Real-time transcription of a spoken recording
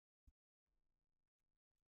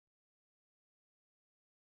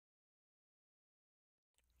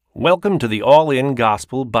Welcome to the All-In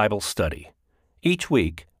Gospel Bible Study. Each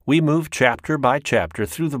week, we move chapter by chapter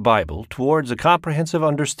through the Bible towards a comprehensive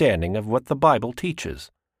understanding of what the Bible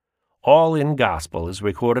teaches. All-In Gospel is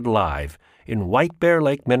recorded live in White Bear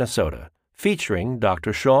Lake, Minnesota, featuring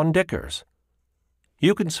Dr. Sean Dickers.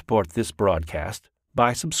 You can support this broadcast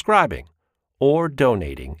by subscribing or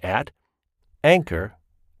donating at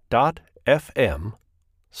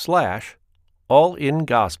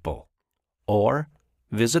anchor.fm/allingospel or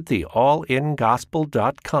visit the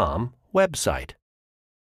allingospel.com website.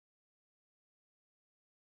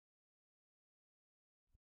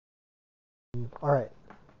 All right.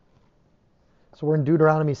 So we're in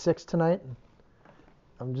Deuteronomy 6 tonight.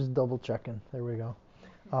 I'm just double checking. There we go.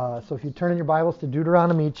 So if you turn in your Bibles to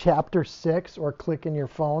Deuteronomy chapter 6 or click in your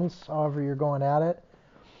phones, however you're going at it.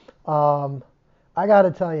 I got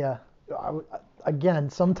to tell you, again,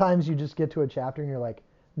 sometimes you just get to a chapter and you're like,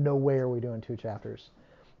 no way are we doing 2 chapters.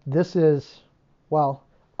 This is, well,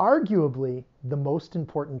 arguably the most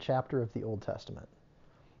important chapter of the Old Testament.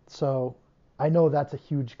 So I know that's a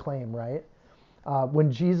huge claim, right?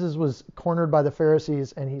 When Jesus was cornered by the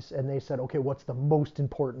Pharisees and they said, okay, what's the most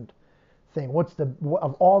important thing?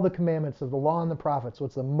 Of all the commandments of the law and the prophets,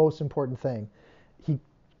 what's the most important thing? He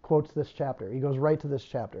quotes this chapter. He goes right to this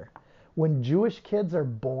chapter. When Jewish kids are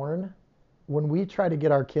born, when we try to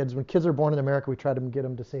get our kids, when kids are born in America, we try to get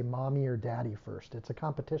them to say mommy or daddy first. It's a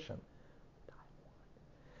competition.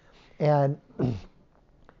 But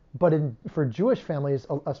for Jewish families,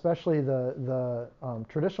 especially the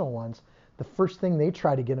traditional ones, the first thing they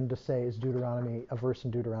try to get them to say is a verse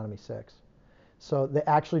in Deuteronomy 6. So they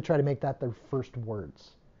actually try to make that their first words.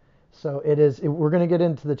 So we're going to get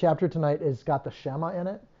into the chapter tonight. It's got the Shema in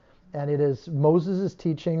it, and it is Moses'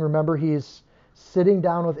 teaching. Remember, he's sitting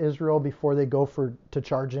down with Israel before they go to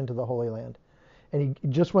charge into the Holy Land. And he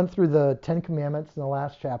just went through the 10 Commandments in the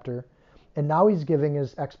last chapter, and now he's giving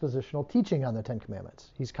his expositional teaching on the 10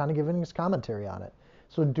 Commandments. He's kind of giving his commentary on it.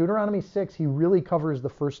 So in Deuteronomy 6, he really covers the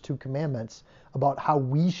first 2 commandments about how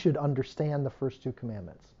we should understand the first 2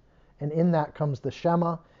 commandments. And in that comes the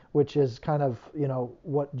Shema, which is kind of,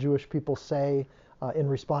 what Jewish people say in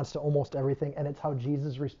response to almost everything. And it's how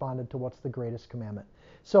Jesus responded to what's the greatest commandment.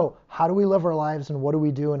 So how do we live our lives and what do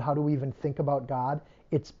we do and how do we even think about God?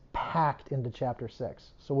 It's packed into chapter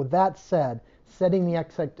 6. So with that said, setting the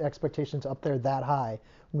expectations up there that high,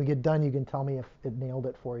 when we get done, you can tell me if it nailed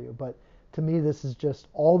it for you. But to me, this is just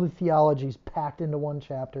all the theologies packed into one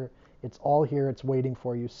chapter. It's all here. It's waiting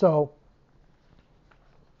for you. So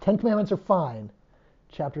 10 Commandments are fine.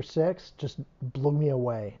 Chapter 6 just blew me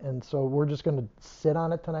away. And so we're just going to sit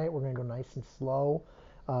on it tonight. We're going to go nice and slow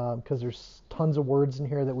because there's tons of words in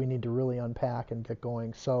here that we need to really unpack and get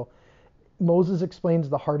going. So Moses explains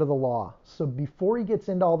the heart of the law. So before he gets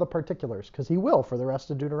into all the particulars, because he will for the rest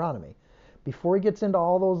of Deuteronomy, before he gets into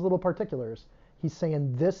all those little particulars, he's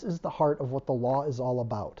saying this is the heart of what the law is all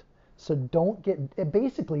about. So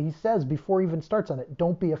basically he says before he even starts on it,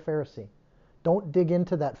 don't be a Pharisee. Don't dig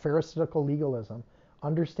into that Pharisaical legalism.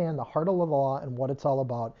 Understand the heart of the law and what it's all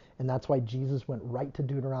about. And that's why Jesus went right to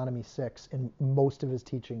Deuteronomy 6 in most of his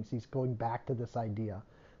teachings. He's going back to this idea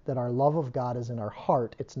that our love of God is in our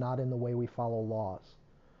heart. It's not in the way we follow laws.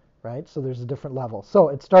 Right? So there's a different level. So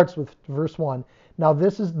it starts with verse 1. Now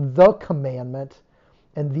this is the commandment,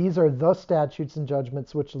 and these are the statutes and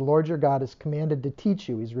judgments which the Lord your God has commanded to teach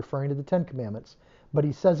you. He's referring to the 10 Commandments. But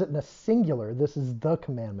he says it in a singular. This is the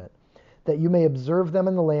commandment. That you may observe them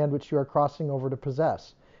in the land which you are crossing over to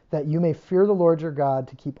possess, that you may fear the Lord your God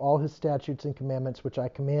to keep all his statutes and commandments which I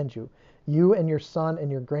command you, you and your son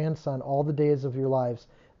and your grandson all the days of your lives,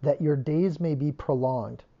 that your days may be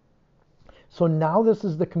prolonged. So now this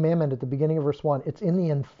is the commandment at the beginning of verse 1. It's in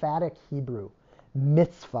the emphatic Hebrew,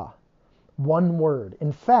 mitzvah, one word.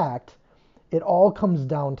 In fact, it all comes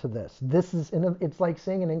down to this. It's like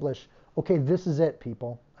saying in English, okay, this is it,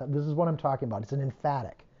 people. This is what I'm talking about. It's an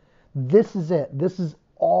emphatic. This is it. This is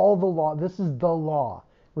all the law. This is the law,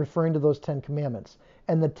 referring to those 10 commandments.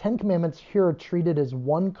 And the 10 commandments here are treated as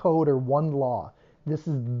one code or one law. This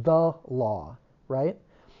is the law, right?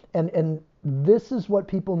 And this is what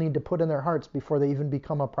people need to put in their hearts before they even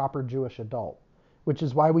become a proper Jewish adult, which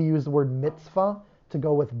is why we use the word mitzvah to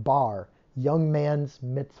go with bar, young man's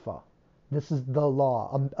mitzvah. This is the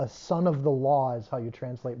law. A son of the law is how you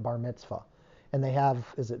translate bar mitzvah. And they have,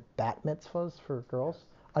 is it bat mitzvahs for girls?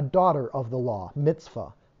 A daughter of the law,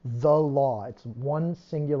 mitzvah, the law. It's one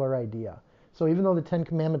singular idea. So even though the 10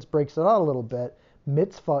 Commandments breaks it out a little bit,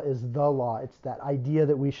 mitzvah is the law. It's that idea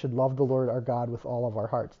that we should love the Lord our God with all of our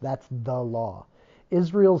hearts. That's the law.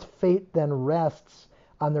 Israel's fate then rests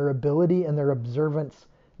on their ability and their observance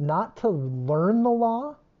not to learn the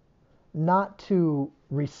law, not to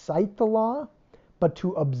recite the law, but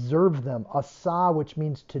to observe them. Asa, which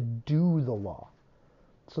means to do the law.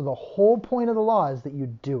 So the whole point of the law is that you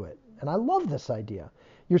do it. And I love this idea.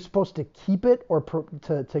 You're supposed to keep it or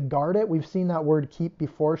to guard it. We've seen that word keep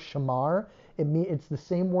before, shamar. It's the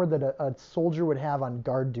same word that a soldier would have on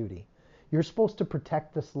guard duty. You're supposed to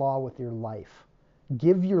protect this law with your life.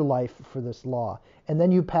 Give your life for this law. And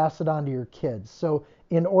then you pass it on to your kids. So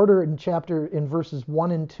in verses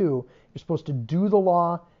 1 and 2, you're supposed to do the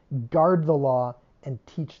law, guard the law, and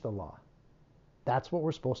teach the law. That's what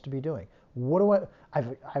we're supposed to be doing. What do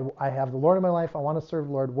I have the Lord in my life. I want to serve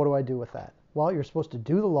the Lord. What do I do with that? Well, you're supposed to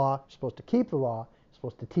do the law. You're supposed to keep the law. You're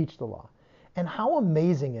supposed to teach the law. And how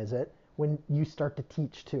amazing is it when you start to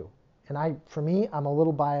teach too? And for me, I'm a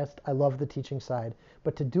little biased. I love the teaching side.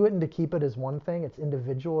 But to do it and to keep it is one thing. It's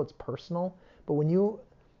individual. It's personal. But when you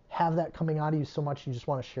have that coming out of you so much, you just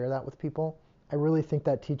want to share that with people. I really think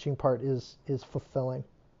that teaching part is fulfilling.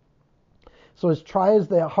 So try as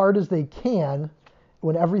hard as they can,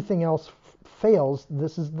 when everything else fails,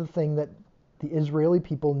 this is the thing that the Israeli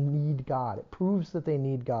people need God. It proves that they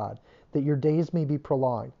need God, that your days may be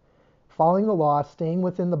prolonged. Following the law, staying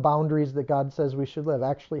within the boundaries that God says we should live,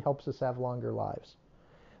 actually helps us have longer lives.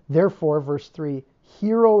 Therefore, verse 3,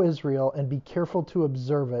 hear, O Israel, and be careful to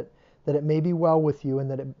observe it, that it may be well with you,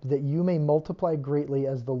 and that you may multiply greatly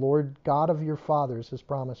as the Lord God of your fathers has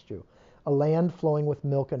promised you, a land flowing with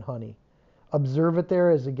milk and honey. Observe it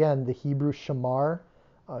there is, again, the Hebrew shamar,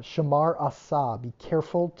 shamar asa, be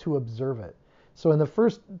careful to observe it. So in the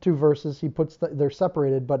first two verses, they're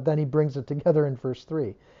separated, but then he brings it together in verse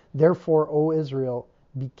 3. Therefore, O Israel,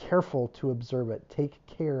 be careful to observe it. Take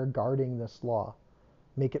care guarding this law.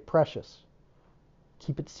 Make it precious.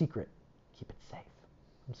 Keep it secret. Keep it safe.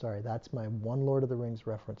 I'm sorry, that's my one Lord of the Rings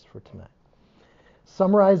reference for tonight.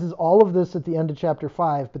 Summarizes all of this at the end of chapter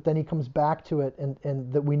 5, but then he comes back to it,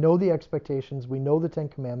 and that we know the expectations, we know the Ten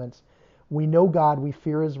Commandments, we know God, we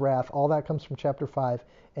fear his wrath. All that comes from chapter 5.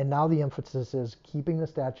 And now the emphasis is keeping the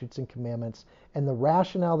statutes and commandments. And the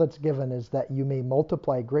rationale that's given is that you may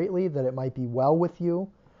multiply greatly, that it might be well with you,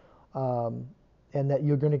 and that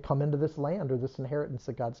you're going to come into this land or this inheritance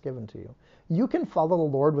that God's given to you. You can follow the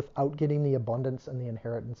Lord without getting the abundance and the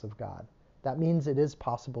inheritance of God. That means it is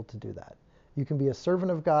possible to do that. You can be a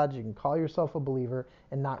servant of God, you can call yourself a believer,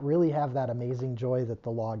 and not really have that amazing joy that the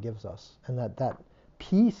law gives us, and that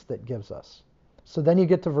peace that gives us. So then you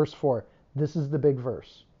get to verse 4. This is the big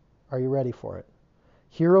verse. Are you ready for it?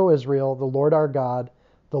 Hear, O Israel, the Lord our God,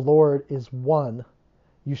 the Lord is one.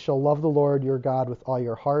 You shall love the Lord your God with all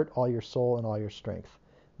your heart, all your soul, and all your strength.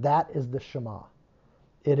 That is the Shema.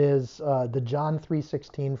 It is the John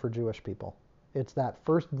 3:16 for Jewish people. It's that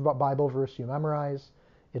first Bible verse you memorize.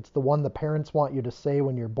 It's the one the parents want you to say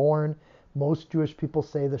when you're born. Most Jewish people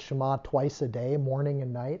say the Shema twice a day, morning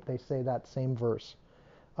and night. They say that same verse.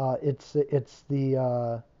 It's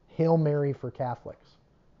the Hail Mary for Catholics,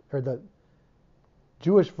 or the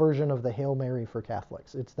Jewish version of the Hail Mary for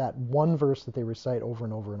Catholics. It's that one verse that they recite over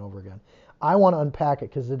and over and over again. I want to unpack it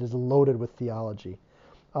because it is loaded with theology.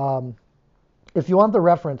 If you want the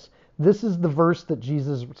reference, this is the verse that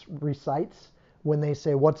Jesus recites when they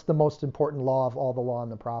say, what's the most important law of all the law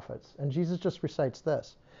and the prophets? And Jesus just recites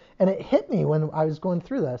this. And it hit me when I was going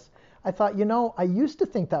through this. I thought, I used to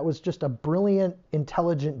think that was just a brilliant,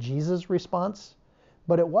 intelligent Jesus response,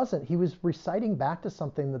 but it wasn't. He was reciting back to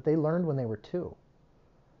something that they learned when they were 2.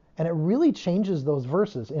 And it really changes those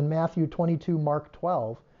verses. In Matthew 22, Mark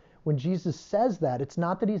 12, when Jesus says that, it's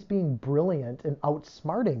not that he's being brilliant and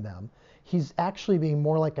outsmarting them. He's actually being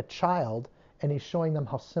more like a child, and he's showing them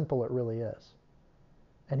how simple it really is.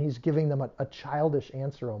 And he's giving them a childish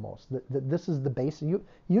answer almost. That this is the basic. You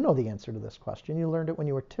know the answer to this question. You learned it when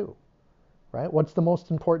you were 2. Right? What's the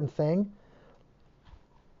most important thing?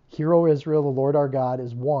 Hear, O Israel, the Lord our God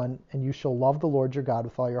is one, and you shall love the Lord your God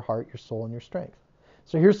with all your heart, your soul, and your strength.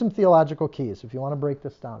 So here's some theological keys if you want to break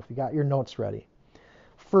this down, if you got your notes ready.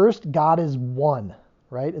 First, God is one,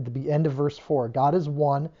 right? At the end of verse 4, God is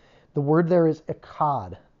one. The word there is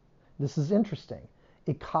echad. This is interesting.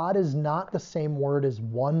 Echad is not the same word as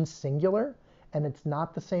one singular, and it's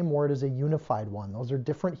not the same word as a unified one. Those are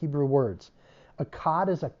different Hebrew words. Echad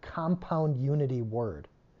is a compound unity word.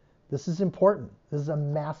 This is important. This is a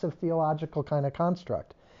massive theological kind of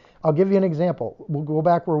construct. I'll give you an example. We'll go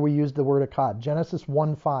back where we used the word echad. Genesis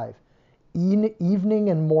 1:5. Evening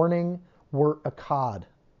and morning were echad.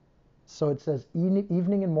 So it says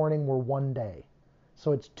evening and morning were one day.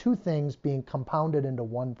 So it's 2 things being compounded into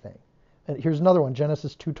one thing. And here's another one,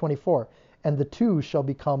 Genesis 2:24. And the 2 shall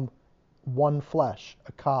become one flesh,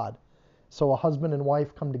 echad. So a husband and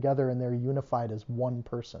wife come together and they're unified as one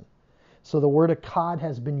person. So the word echad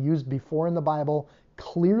has been used before in the Bible,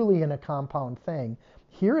 clearly in a compound thing.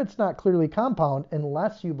 Here it's not clearly compound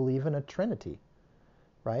unless you believe in a Trinity,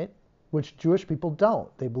 right? Which Jewish people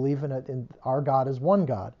don't. They believe in our God is one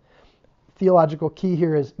God. Theological key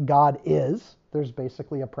here is God is. There's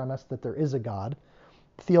basically a premise that there is a God.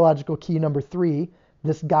 Theological key number 3,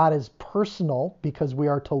 this God is personal because we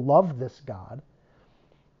are to love this God.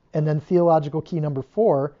 And then theological key number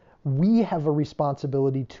 4, we have a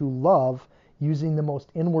responsibility to love using the most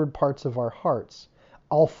inward parts of our hearts.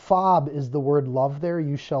 Al-fab is the word love there,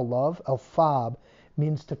 you shall love. Al-fab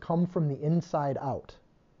means to come from the inside out.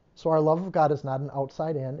 So our love of God is not an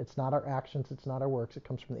outside in, it's not our actions, it's not our works, it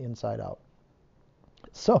comes from the inside out.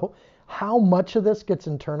 So how much of this gets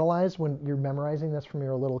internalized when you're memorizing this from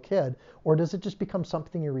you're a little kid, or does it just become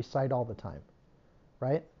something you recite all the time,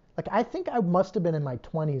 right? Like I think I must have been in my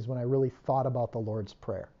 20s when I really thought about the Lord's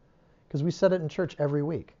Prayer, because we said it in church every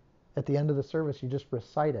week. At the end of the service, you just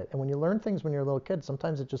recite it. And when you learn things when you're a little kid,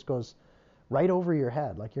 sometimes it just goes right over your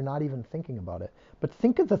head, like you're not even thinking about it. But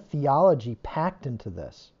think of the theology packed into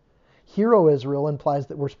this. Hear, O Israel implies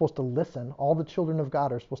that we're supposed to listen. All the children of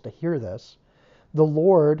God are supposed to hear this. The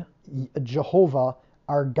Lord, Jehovah,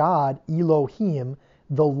 our God, Elohim,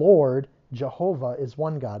 the Lord, Jehovah, is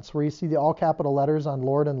one God. So where you see the all capital letters on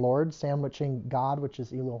Lord and Lord, sandwiching God, which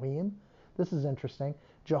is Elohim, this is interesting.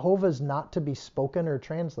 Jehovah is not to be spoken or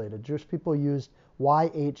translated. Jewish people used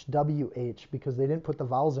YHWH because they didn't put the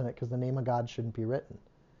vowels in it because the name of God shouldn't be written.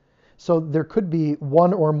 So there could be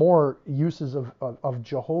one or more uses of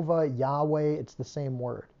Jehovah, Yahweh, it's the same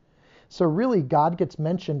word. So really God gets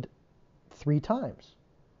mentioned 3 times.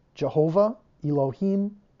 Jehovah,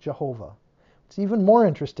 Elohim, Jehovah. What's even more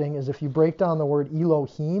interesting is if you break down the word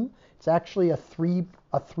Elohim, it's actually a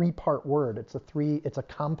three-part word. It's a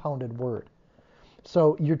compounded word.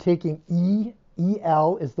 So you're taking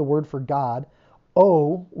El is the word for God,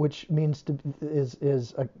 O, which means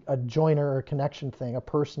is a joiner or a connection thing, a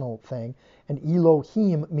personal thing, and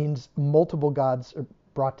Elohim means multiple gods are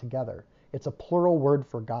brought together. It's a plural word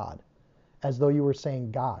for God, as though you were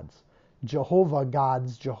saying gods. Jehovah,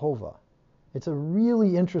 gods, Jehovah. It's a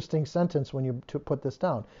really interesting sentence when you put this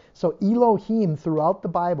down. So Elohim throughout the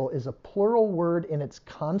Bible is a plural word in its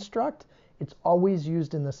construct. It's always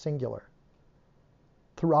used in the singular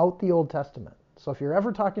throughout the Old Testament. So if you're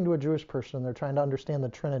ever talking to a Jewish person and they're trying to understand the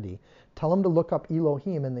Trinity, tell them to look up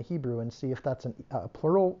Elohim in the Hebrew and see if that's a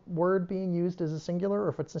plural word being used as a singular or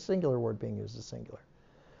if it's a singular word being used as singular.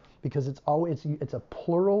 Because it's a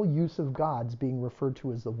plural use of gods being referred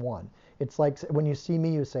to as the one. It's like when you see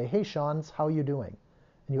me, you say, "Hey, Sean's, how you doing?"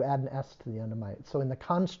 And you add an S to the end of my. So in the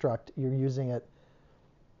construct, you're using it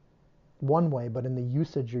one way, but in the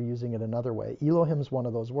usage, you're using it another way. Elohim's one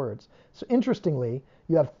of those words. So interestingly,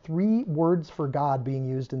 you have 3 words for God being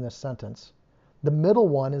used in this sentence. The middle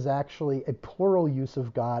one is actually a plural use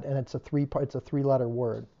of God, and it's a 3-letter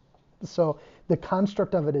word. So the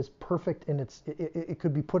construct of it is perfect, and it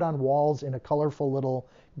could be put on walls in a colorful little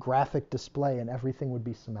graphic display, and everything would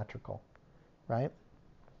be symmetrical, right?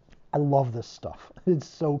 I love this stuff. It's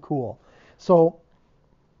so cool. So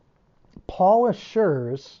Paul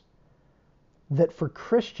assures that for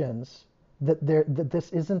Christians, that this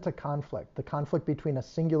isn't a conflict, the conflict between a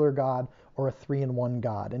singular God or a 3-in-1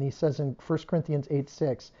 God. And he says in 1 Corinthians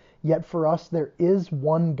 8:6, "Yet for us there is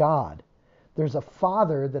one God. There's a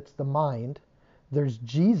Father that's the mind, there's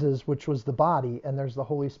Jesus, which was the body, and there's the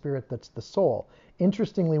Holy Spirit that's the soul."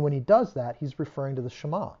 Interestingly, when he does that, he's referring to the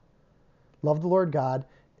Shema. Love the Lord God,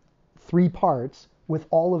 3 parts, with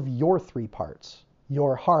all of your 3 parts,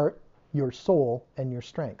 your heart, your soul, and your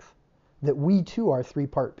strength. That we too are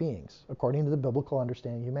 3-part beings, according to the biblical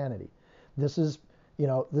understanding of humanity. This is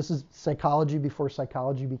psychology before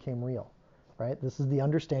psychology became real, right? This is the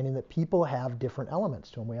understanding that people have different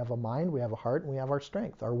elements to them. We have a mind, we have a heart, and we have our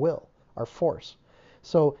strength, our will, our force.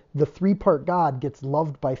 So the 3-part God gets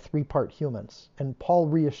loved by 3-part humans. And Paul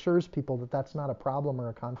reassures people that that's not a problem or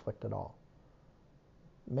a conflict at all.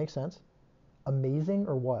 Make sense? Amazing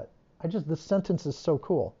or what? This sentence is so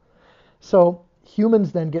cool. So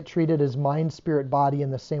humans then get treated as mind, spirit, body in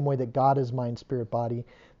the same way that God is mind, spirit, body.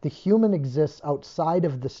 The human exists outside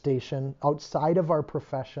of the station, outside of our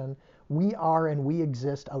profession. We are and we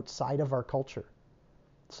exist outside of our culture.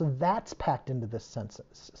 So that's packed into this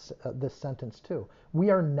sentence too. We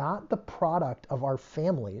are not the product of our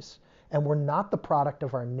families, and we're not the product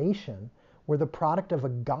of our nation. We're the product of a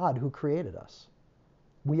God who created us.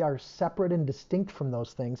 We are separate and distinct from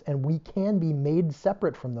those things, and we can be made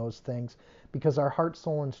separate from those things because our heart,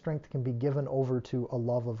 soul, and strength can be given over to a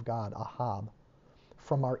love of God, ahab,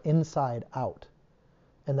 from our inside out.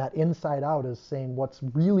 And that inside out is saying what's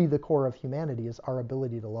really the core of humanity is our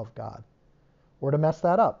ability to love God. Or to mess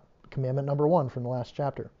that up, commandment number 1 from the last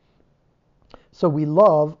chapter. So we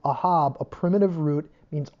love, ahab, a primitive root,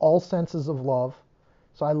 means all senses of love.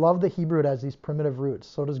 So I love the Hebrew, it has these primitive roots.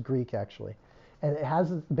 So does Greek, actually. And it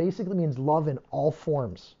has basically means love in all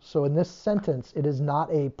forms. So in this sentence, it is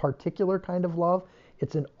not a particular kind of love.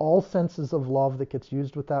 It's in all senses of love that gets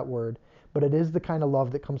used with that word. But it is the kind of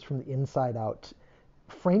love that comes from the inside out.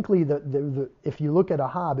 Frankly, if you look at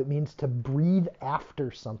ahab, it means to breathe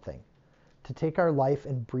after something. To take our life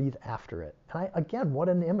and breathe after it. And again, what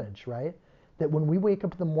an image, right? That when we wake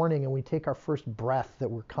up in the morning and we take our first breath that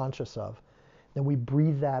we're conscious of, then we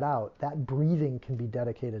breathe that out. That breathing can be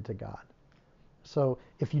dedicated to God. So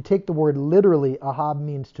if you take the word literally, ahab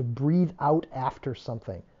means to breathe out after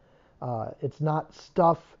something. It's not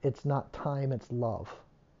stuff, it's not time, it's love.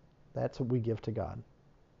 That's what we give to God.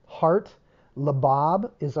 Heart, labab,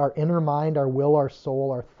 is our inner mind, our will, our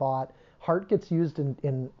soul, our thought. Heart gets used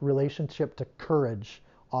in relationship to courage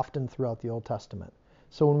often throughout the Old Testament.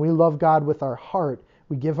 So when we love God with our heart,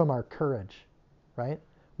 we give him our courage, right?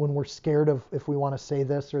 When we're scared of if we want to say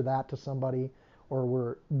this or that to somebody, or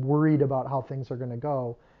we're worried about how things are going to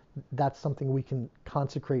go, that's something we can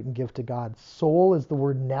consecrate and give to God. Soul is the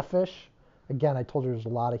word nephesh. Again, I told you there's a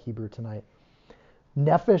lot of Hebrew tonight.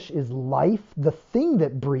 Nephesh is life, the thing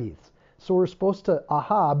that breathes. So we're supposed to,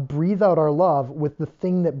 breathe out our love with the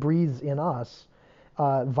thing that breathes in us.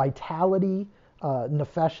 Vitality,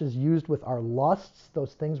 nephesh is used with our lusts,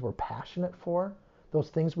 those things we're passionate for, those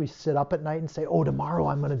things we sit up at night and say, oh, tomorrow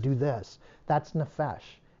I'm going to do this. That's nephesh.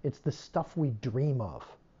 It's the stuff we dream of.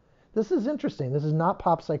 This is interesting. This is not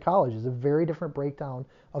pop psychology. It's a very different breakdown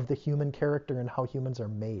of the human character and how humans are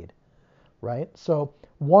made, right? So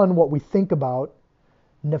one, what we think about,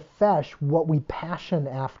 nephesh, what we passion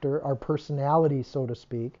after, our personality, so to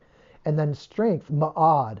speak. And then strength,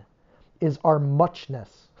 ma'ad, is our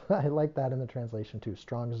muchness. I like that in the translation too.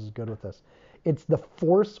 Strong's is good with this. It's the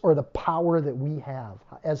force or the power that we have,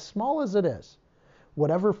 as small as it is.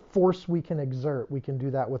 Whatever force we can exert, we can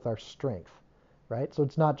do that with our strength, right? So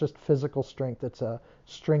it's not just physical strength, it's a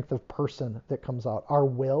strength of person that comes out. Our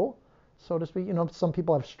will, so to speak, some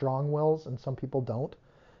people have strong wills and some people don't.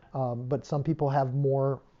 But some people have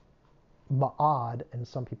more ma'ad and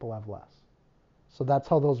some people have less. So that's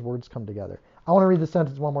how those words come together. I want to read the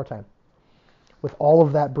sentence one more time with all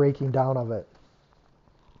of that breaking down of it.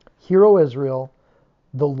 Hear, O Israel,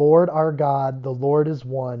 the Lord our God, the Lord is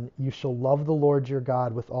one. You shall love the Lord your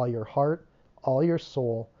God with all your heart, all your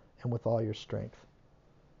soul, and with all your strength.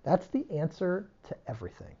 That's the answer to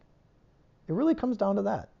everything. It really comes down to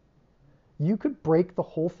that. You could break the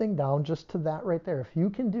whole thing down just to that right there. If you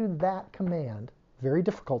can do that command, very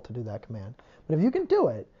difficult to do that command, but if you can do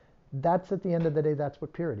it, that's at the end of the day, that's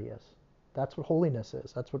what purity is. That's what holiness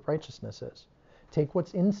is. That's what righteousness is. Take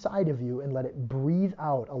what's inside of you and let it breathe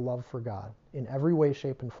out a love for God in every way,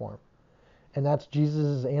 shape, and form. And that's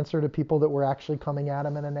Jesus' answer to people that were actually coming at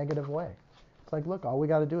him in a negative way. It's like, look, all we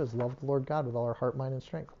got to do is love the Lord God with all our heart, mind, and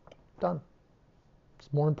strength. Done.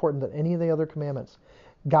 It's more important than any of the other commandments.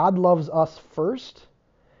 God loves us first,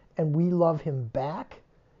 and we love him back.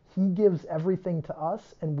 He gives everything to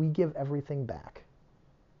us, and we give everything back.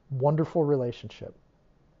 Wonderful relationship.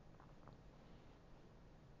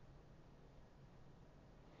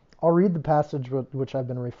 I'll read the passage which I've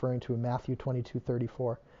been referring to in Matthew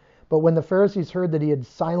 22:34. But when the Pharisees heard that he had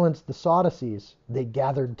silenced the Sadducees, they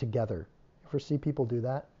gathered together. You ever see people do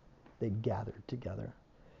that? They gathered together.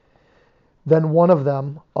 Then one of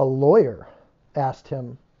them, a lawyer, asked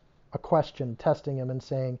him a question, testing him and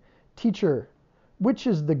saying, Teacher, which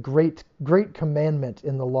is the great commandment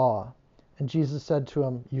in the law? And Jesus said to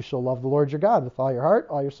him, You shall love the Lord your God with all your heart,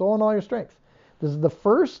 all your soul, and all your strength. This is the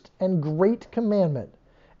first and great commandment.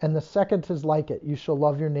 And the second is like it. You shall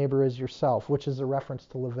love your neighbor as yourself, which is a reference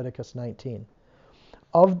to Leviticus 19.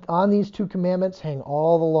 On these two commandments hang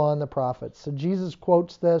all the law and the prophets. So Jesus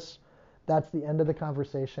quotes this. That's the end of the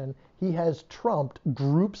conversation. He has trumped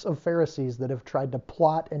groups of Pharisees that have tried to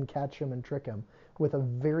plot and catch him and trick him with a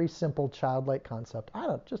very simple childlike concept.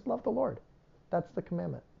 Just love the Lord. That's the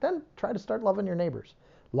commandment. Then try to start loving your neighbors.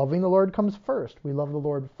 Loving the Lord comes first. We love the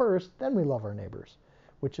Lord first, then we love our neighbors,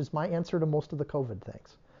 which is my answer to most of the COVID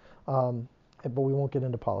things. But we won't get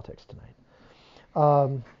into politics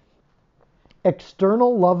tonight.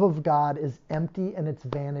 External love of God is empty and it's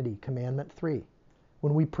vanity, commandment 3.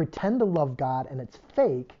 When we pretend to love God and it's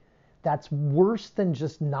fake, that's worse than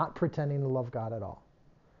just not pretending to love God at all.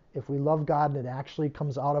 If we love God and it actually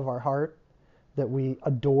comes out of our heart, that we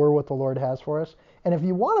adore what the Lord has for us. And if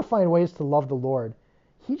you want to find ways to love the Lord,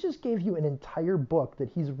 He just gave you an entire book that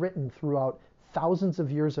he's written throughout thousands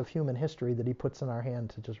of years of human history that he puts in our hand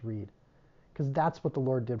to just read. Because that's what the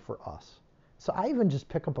Lord did for us. So I even just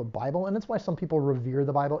pick up a Bible, and that's why some people revere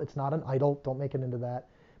the Bible. It's not an idol. Don't make it into that.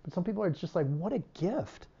 But some people are just like, what a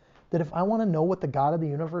gift. That if I want to know what the God of the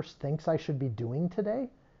universe thinks I should be doing today,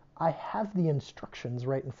 I have the instructions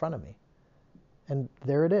right in front of me. And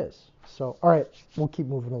there it is. So, all right, we'll keep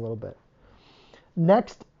moving a little bit.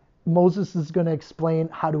 Next, Moses is going to explain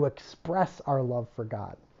how to express our love for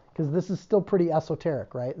God. Because this is still pretty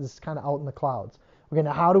esoteric, right? This is kind of out in the clouds. Okay,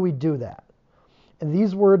 now how do we do that? And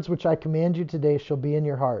these words which I command you today shall be in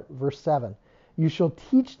your heart. Verse 7. You shall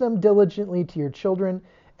teach them diligently to your children,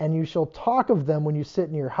 and you shall talk of them when you sit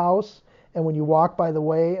in your house, and when you walk by the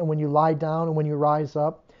way, and when you lie down, and when you rise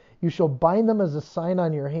up. You shall bind them as a sign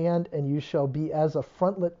on your hand, and you shall be as a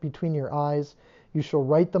frontlet between your eyes. You shall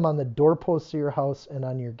write them on the doorposts of your house and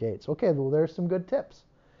on your gates. Okay, well, there's some good tips.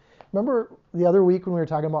 Remember the other week when we were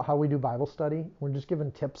talking about how we do Bible study? We're just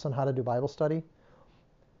giving tips on how to do Bible study.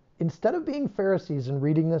 Instead of being Pharisees and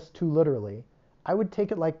reading this too literally, I would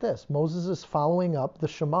take it like this. Moses is following up the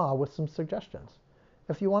Shema with some suggestions.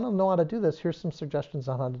 If you want to know how to do this, here's some suggestions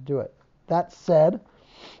on how to do it. That said,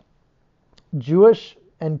 Jewish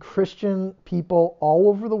and Christian people all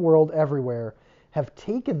over the world, everywhere, have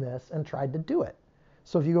taken this and tried to do it.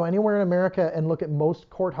 So if you go anywhere in America and look at most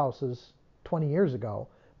courthouses 20 years ago,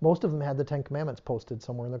 most of them had the Ten Commandments posted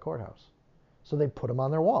somewhere in the courthouse. So they put them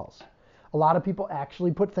on their walls. A lot of people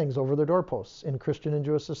actually put things over their doorposts in Christian and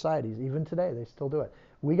Jewish societies. Even today, they still do it.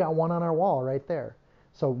 We got one on our wall right there.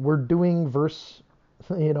 So we're doing verse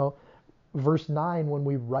 9 when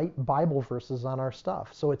we write Bible verses on our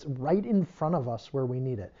stuff. So it's right in front of us where we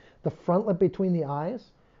need it. The frontlet between the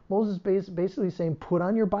eyes, Moses basically saying, put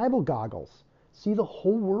on your Bible goggles. See the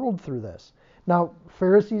whole world through this. Now,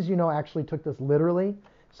 Pharisees, actually took this literally.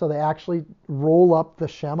 So they actually roll up the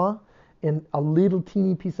Shema in a little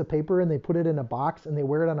teeny piece of paper, and they put it in a box, and they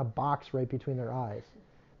wear it on a box right between their eyes.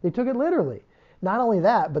 They took it literally. Not only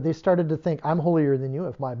that, but they started to think, I'm holier than you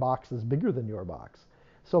if my box is bigger than your box.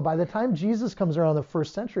 So by the time Jesus comes around the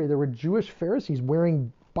first century, there were Jewish Pharisees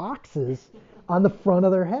wearing boxes on the front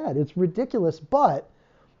of their head. It's ridiculous, but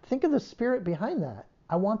think of the spirit behind that.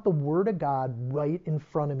 I want the Word of God right in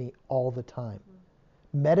front of me all the time.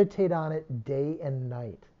 Meditate on it day and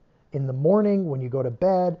night. In the morning, when you go to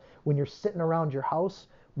bed, when you're sitting around your house,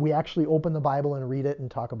 we actually open the Bible and read it and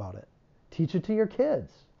talk about it. Teach it to your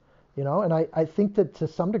kids. And I think that to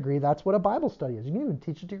some degree, that's what a Bible study is. You can even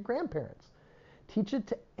teach it to your grandparents. Teach it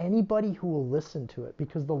to anybody who will listen to it,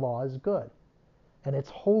 because the law is good. And it's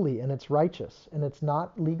holy and it's righteous. And it's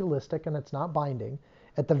not legalistic and it's not binding.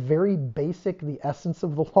 At the very basic, the essence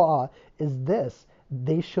of the law is this: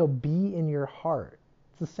 they shall be in your heart.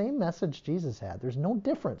 The same message Jesus had. There's no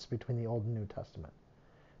difference between the Old and New Testament.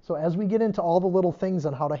 So as we get into all the little things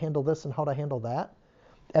on how to handle this and how to handle that,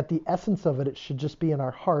 at the essence of it, it should just be in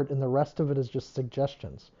our heart, and the rest of it is just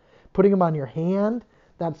suggestions. Putting them on your hand,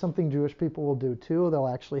 that's something Jewish people will do too. They'll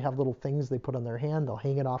actually have little things they put on their hand. They'll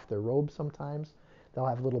hang it off their robe sometimes. They'll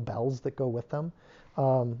have little bells that go with them.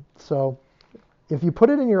 So if you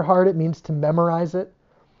put it in your heart, it means to memorize it.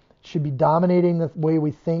 Should be dominating the way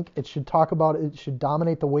we think. It should talk about it. It should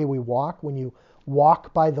dominate the way we walk. When you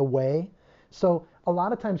walk by the way. So a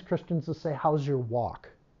lot of times Christians will say, how's your walk?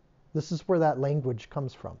 This is where that language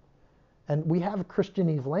comes from. And we have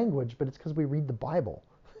Christianese language, but it's because we read the Bible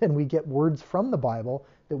and we get words from the Bible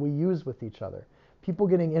that we use with each other. People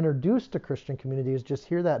getting introduced to Christian communities just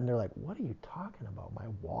hear that and they're like, what are you talking about? My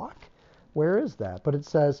walk? Where is that? But it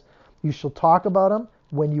says, you shall talk about them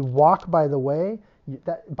when you walk by the way.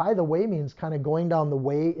 That by the way means kind of going down the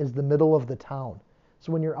way is the middle of the town.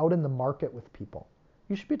 So when you're out in the market with people,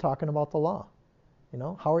 you should be talking about the law.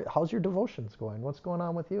 How's your devotions going? What's going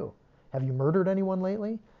on with you? Have you murdered anyone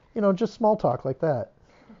lately? Just small talk like that.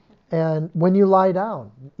 And when you lie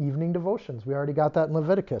down, evening devotions. We already got that in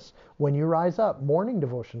Leviticus. When you rise up, morning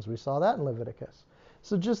devotions. We saw that in Leviticus.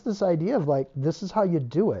 So just this idea of this is how you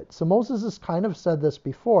do it. So Moses has kind of said this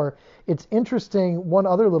before. It's interesting, one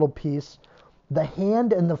other little piece. The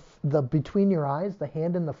hand and the between your eyes, the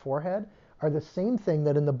hand and the forehead, are the same thing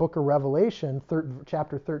that in the book of Revelation,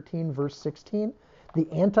 chapter 13, verse 16, the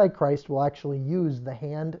Antichrist will actually use the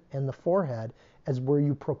hand and the forehead as where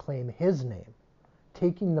you proclaim his name,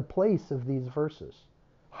 taking the place of these verses.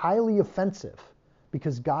 Highly offensive,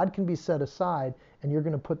 because God can be set aside, and you're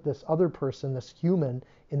going to put this other person, this human,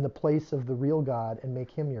 in the place of the real God and make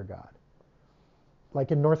him your God.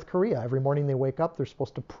 Like in North Korea, every morning they wake up, they're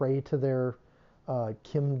supposed to pray to their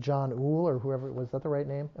Kim Jong-il or whoever. Was that the right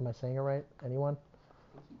name? Am I saying it right? Anyone?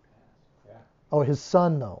 Oh, his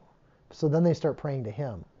son, though. So then they start praying to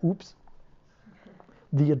him. Oops.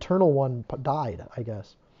 The eternal one died, I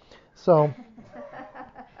guess. So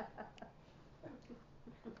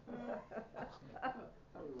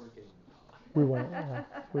we weren't. Yeah,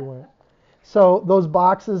 we weren't. So those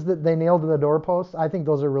boxes that they nailed to the doorposts, I think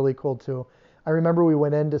those are really cool too. I remember we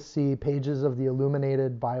went in to see pages of the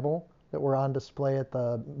illuminated Bible that were on display at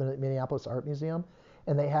the Minneapolis Art Museum,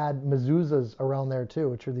 and they had mezuzahs around there too,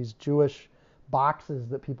 which are these Jewish boxes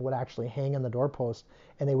that people would actually hang on the doorpost,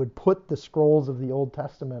 and they would put the scrolls of the Old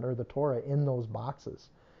Testament or the Torah in those boxes.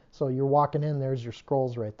 So you're walking in, there's your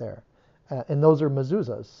scrolls right there, and those are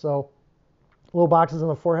mezuzahs. So little boxes on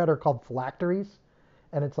the forehead are called phylacteries,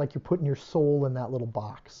 and it's like you're putting your soul in that little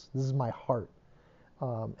box. This is my heart.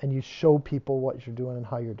 And you show people what you're doing and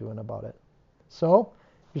how you're doing about it. So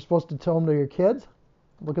you're supposed to tell them to your kids.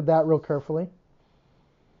 Look at that real carefully.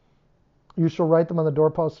 You shall write them on the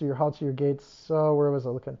doorposts of your house or your gates. So where was I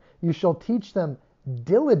looking? You shall teach them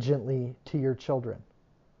diligently to your children.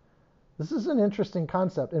 This is an interesting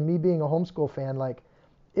concept. And me being a homeschool fan, like,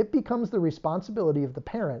 it becomes the responsibility of the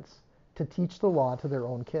parents to teach the law to their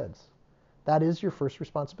own kids. That is your first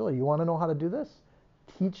responsibility. You want to know how to do this?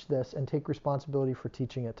 Teach this and take responsibility for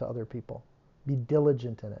teaching it to other people. Be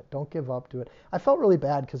diligent in it. Don't give up. Do it. I felt really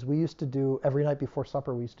bad because we used to do, every night before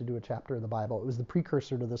supper, we used to do a chapter of the Bible. It was the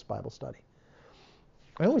precursor to this Bible study.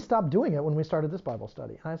 I only stopped doing it when we started this Bible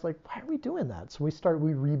study. And I was like, why are we doing that? So we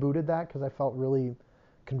rebooted that because I felt really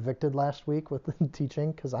convicted last week with the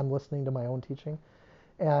teaching because I'm listening to my own teaching.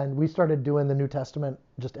 And we started doing the New Testament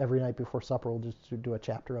just every night before supper. We'll just do a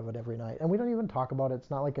chapter of it every night. And we don't even talk about it.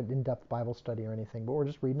 It's not like an in-depth Bible study or anything, but we're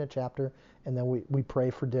just reading a chapter, and then we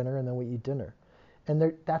pray for dinner, and then we eat dinner.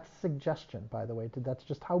 And that's suggestion, by the way. That's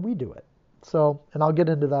just how we do it. So, and I'll get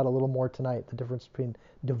into that a little more tonight, the difference between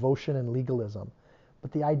devotion and legalism.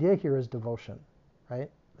 But the idea here is devotion,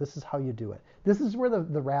 right? This is how you do it. This is where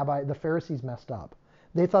the Pharisees messed up.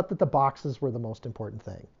 They thought that the boxes were the most important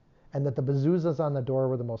thing, and that the mezuzahs on the door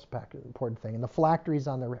were the most important thing, and the phylacteries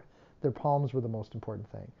on their palms were the most important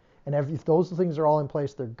thing. And if those things are all in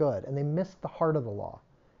place, they're good. And they missed the heart of the law.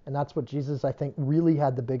 And that's what Jesus, I think, really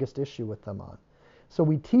had the biggest issue with them on. So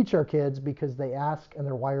we teach our kids because they ask and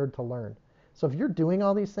they're wired to learn. So if you're doing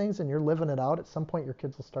all these things and you're living it out, at some point your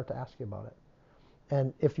kids will start to ask you about it.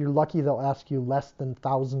 And if you're lucky, they'll ask you less than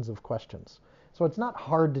thousands of questions. So it's not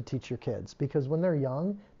hard to teach your kids because when they're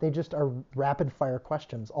young, they just are rapid fire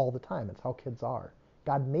questions all the time. It's how kids are.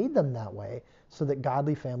 God made them that way so that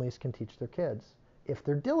godly families can teach their kids if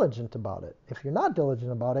they're diligent about it. If you're not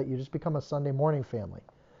diligent about it, you just become a Sunday morning family.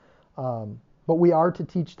 But we are to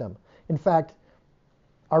teach them. In fact,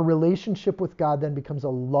 our relationship with God then becomes a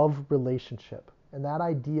love relationship. And that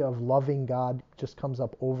idea of loving God just comes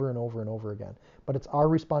up over and over and over again. But it's our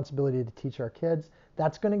responsibility to teach our kids.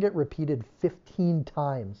 That's going to get repeated 15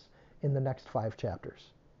 times in the next 5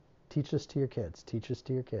 chapters. Teach this to your kids. Teach this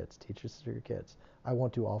to your kids. Teach this to your kids. I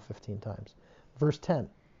won't do all 15 times. Verse 10.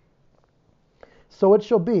 So it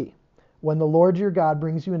shall be, when the Lord your God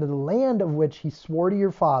brings you into the land of which he swore to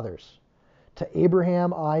your fathers, to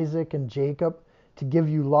Abraham, Isaac, and Jacob, to give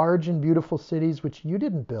you large and beautiful cities which you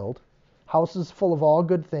didn't build, houses full of all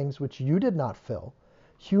good things which you did not fill,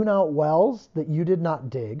 hewn out wells that you did not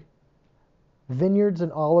dig, vineyards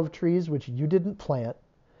and olive trees which you didn't plant,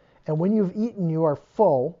 and when you've eaten you are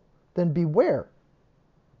full, then beware,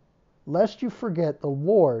 lest you forget the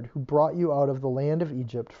Lord who brought you out of the land of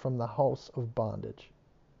Egypt from the house of bondage.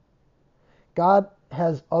 God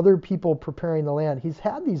has other people preparing the land. He's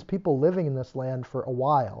had these people living in this land for a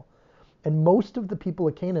while, and most of the people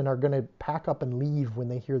of Canaan are going to pack up and leave when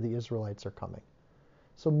they hear the Israelites are coming.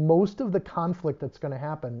 So most of the conflict that's going to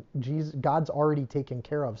happen, God's already taken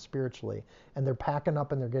care of spiritually, and they're packing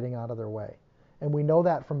up and they're getting out of their way. And we know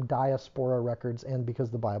that from diaspora records and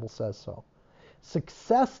because the Bible says so.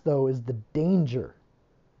 Success, though, is the danger.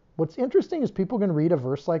 What's interesting is people can read a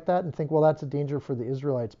verse like that and think, well, that's a danger for the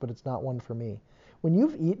Israelites, but it's not one for me. When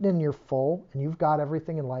you've eaten and you're full and you've got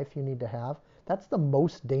everything in life you need to have, that's the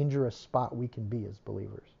most dangerous spot we can be as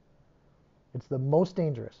believers. It's the most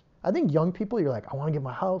dangerous. I think young people, you're like, I want to get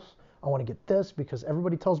my house. I want to get this because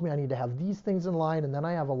everybody tells me I need to have these things in line and then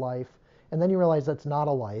I have a life. And then you realize that's not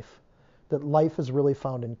a life, that life is really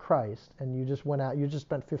found in Christ. And you just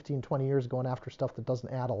spent 15, 20 years going after stuff that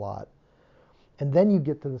doesn't add a lot. And then you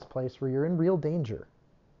get to this place where you're in real danger.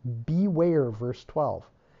 Beware, verse 12.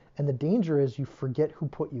 And the danger is you forget who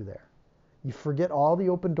put you there. You forget all the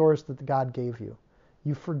open doors that God gave you.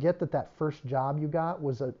 You forget that first job you got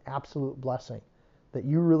was an absolute blessing that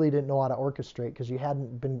you really didn't know how to orchestrate because you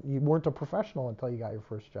weren't a professional until you got your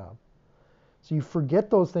first job. So you forget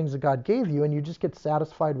those things that God gave you, and you just get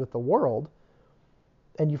satisfied with the world,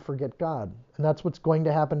 and you forget God. And that's what's going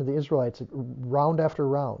to happen to the Israelites round after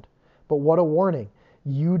round. But what a warning.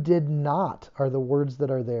 You did not, are the words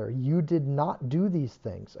that are there. You did not do these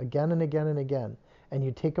things again and again and again, and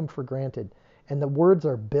you take them for granted. And the words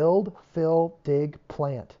are build, fill, dig,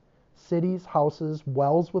 plant. Cities, houses,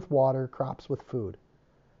 wells with water, crops with food.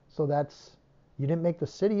 So that's, you didn't make the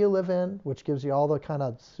city you live in, which gives you all the kind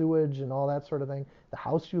of sewage and all that sort of thing. The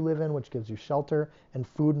house you live in, which gives you shelter, and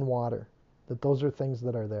food and water. That those are things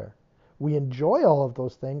that are there. We enjoy all of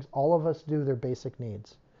those things. All of us do their basic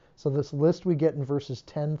needs. So this list we get in verses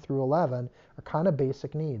 10 through 11 are kind of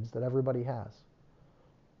basic needs that everybody has.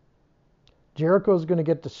 Jericho is going to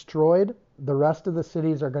get destroyed. The rest of the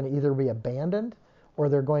cities are going to either be abandoned or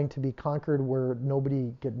they're going to be conquered where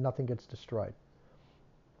nothing gets destroyed.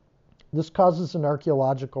 This causes an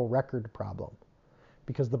archaeological record problem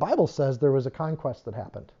because the Bible says there was a conquest that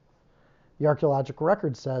happened. The archaeological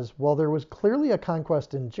record says, well, there was clearly a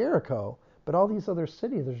conquest in Jericho, but all these other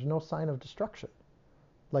cities, there's no sign of destruction.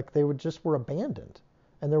 Like they were abandoned,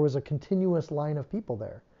 and there was a continuous line of people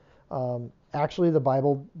there. Actually, the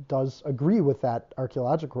Bible does agree with that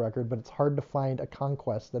archaeological record, but it's hard to find a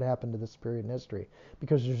conquest that happened to this period in history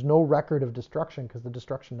because there's no record of destruction because the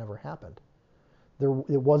destruction never happened.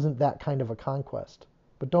 It wasn't that kind of a conquest.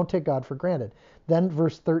 But don't take God for granted. Then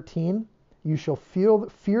verse 13, you shall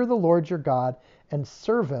fear the Lord your God and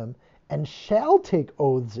serve him and shall take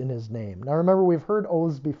oaths in his name. Now remember, we've heard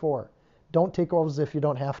oaths before. Don't take oaths if you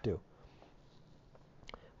don't have to.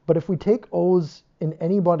 But if we take oaths in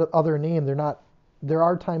any other name, there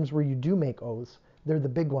are times where you do make oaths. They're the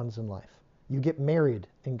big ones in life. You get married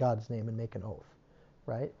in God's name and make an oath,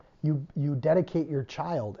 right? You dedicate your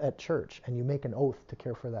child at church and you make an oath to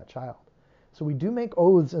care for that child. So we do make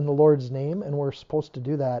oaths in the Lord's name, and we're supposed to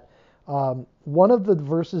do that. One of the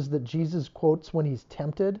verses that Jesus quotes when he's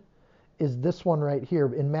tempted is this one right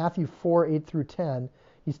here. In Matthew 4, 8 through 10,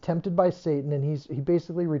 he's tempted by Satan, and he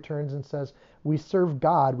basically returns and says, we serve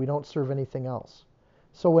God, we don't serve anything else.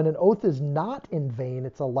 So when an oath is not in vain,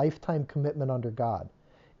 it's a lifetime commitment under God.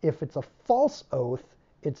 If it's a false oath,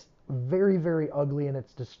 it's very, very ugly and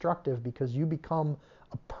it's destructive because you become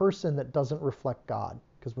a person that doesn't reflect God.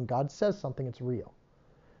 Because when God says something, it's real.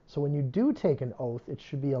 So when you do take an oath, it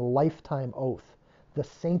should be a lifetime oath. The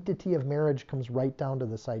sanctity of marriage comes right down to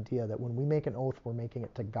this idea that when we make an oath, we're making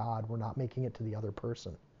it to God. We're not making it to the other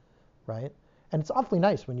person, right? And it's awfully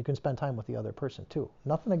nice when you can spend time with the other person too.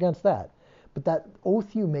 Nothing against that. But that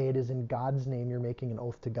oath you made is in God's name. You're making an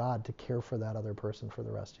oath to God to care for that other person for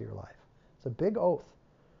the rest of your life. It's a big oath.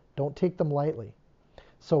 Don't take them lightly.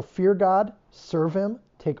 So fear God, serve him,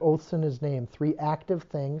 take oaths in his name. 3 active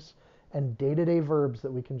things and day-to-day verbs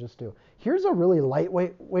that we can just do. Here's a really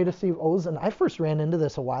lightweight way to see oaths, and I first ran into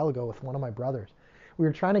this a while ago with one of my brothers. We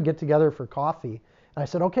were trying to get together for coffee, and I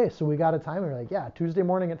said, okay, so we got a time? And we're like, yeah, Tuesday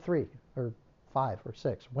morning at 3 or 5 or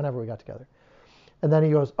 6, whenever we got together. And then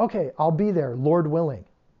he goes, okay, I'll be there, Lord willing. And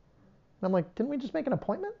I'm like, didn't we just make an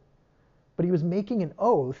appointment? But he was making an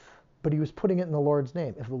oath, but he was putting it in the Lord's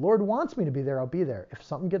name. If the Lord wants me to be there, I'll be there. If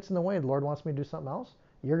something gets in the way, the Lord wants me to do something else,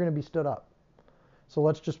 you're going to be stood up. So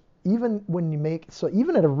let's just, even when you make, so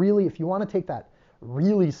even at a really, if you want to take that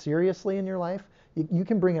really seriously in your life, you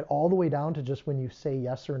can bring it all the way down to just when you say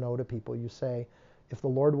yes or no to people. You say, if the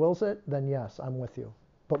Lord wills it, then yes, I'm with you.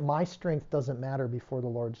 But my strength doesn't matter before the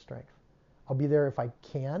Lord's strength. I'll be there if I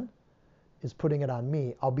can, is putting it on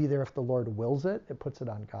me. I'll be there if the Lord wills it, it puts it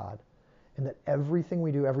on God. And that everything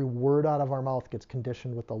we do, every word out of our mouth gets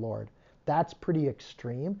conditioned with the Lord. That's pretty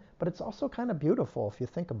extreme, but it's also kind of beautiful if you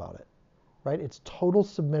think about it, right? It's total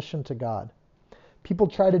submission to God. People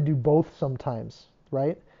try to do both sometimes,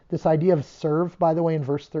 right? This idea of serve, by the way, in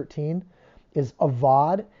verse 13, is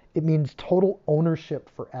avad. It means total ownership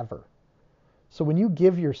forever. So when you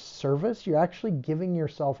give your service, you're actually giving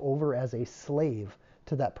yourself over as a slave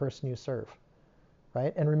to that person you serve,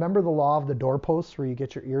 right? And remember the law of the doorposts where you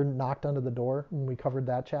get your ear knocked onto the door when we covered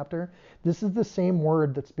that chapter? This is the same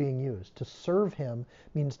word that's being used. To serve him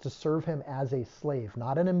means to serve him as a slave,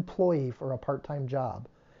 not an employee for a part-time job.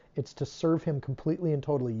 It's to serve him completely and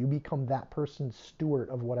totally. You become that person's steward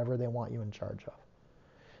of whatever they want you in charge of.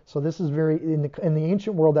 So this is very, in the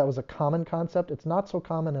ancient world, that was a common concept. It's not so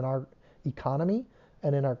common in our economy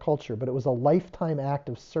and in our culture, but it was a lifetime act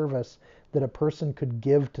of service that a person could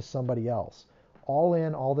give to somebody else. All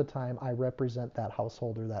in, all the time, I represent that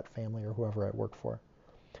household or that family or whoever I work for.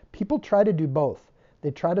 People try to do both.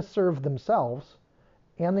 They try to serve themselves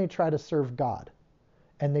and they try to serve God.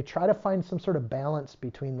 And they try to find some sort of balance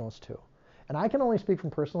between those two. And I can only speak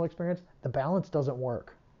from personal experience. The balance doesn't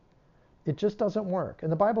work. It just doesn't work.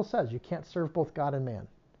 And the Bible says you can't serve both God and man,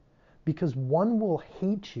 because one will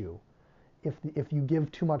hate you if you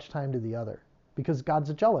give too much time to the other, because God's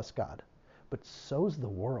a jealous God. But so's the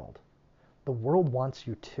world. The world wants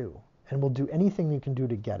you too, and will do anything you can do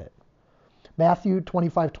to get it. Matthew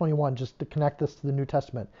 25:21, just to connect this to the New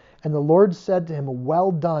Testament. And the Lord said to him,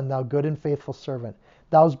 well done, thou good and faithful servant.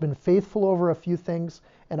 Thou hast been faithful over a few things,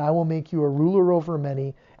 and I will make you a ruler over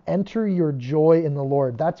many. Enter your joy in the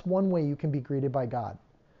Lord. That's one way you can be greeted by God.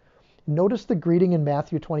 Notice the greeting in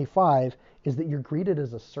Matthew 25 is that you're greeted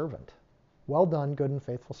as a servant. Well done, good and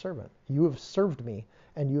faithful servant. You have served me,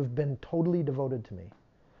 and you have been totally devoted to me.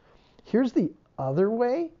 Here's the other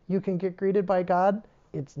way you can get greeted by God.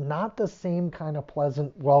 It's not the same kind of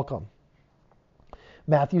pleasant welcome.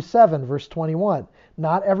 Matthew 7, verse 21.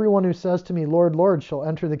 Not everyone who says to me, Lord, Lord, shall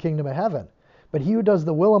enter the kingdom of heaven, but he who does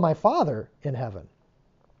the will of my Father in heaven.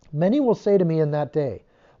 Many will say to me in that day,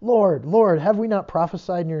 Lord, Lord, have we not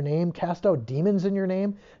prophesied in your name, cast out demons in your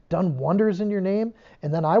name, done wonders in your name?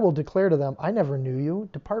 And then I will declare to them, I never knew you.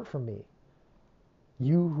 Depart from me,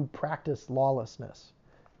 you who practice lawlessness.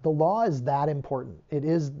 The law is that important. It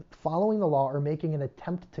is following the law or making an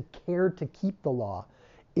attempt to care to keep the law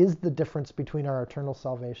is the difference between our eternal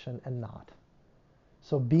salvation and not.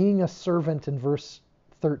 So being a servant in verse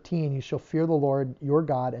 13, you shall fear the Lord your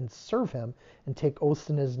God and serve him and take oaths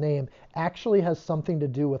in his name, actually has something to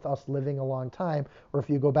do with us living a long time. Or if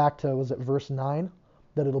you go back to, was it verse 9,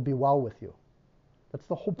 that it'll be well with you. That's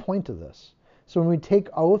the whole point of this. So when we take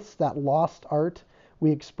oaths, that lost art,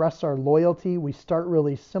 we express our loyalty. We start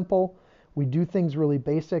really simple. We do things really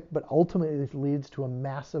basic, but ultimately it leads to a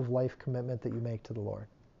massive life commitment that you make to the Lord.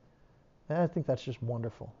 And I think that's just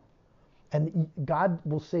wonderful. And God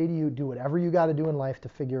will say to you, do whatever you got to do in life to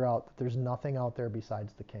figure out that there's nothing out there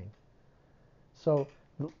besides the King. So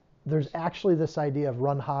there's actually this idea of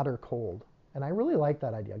run hot or cold. And I really like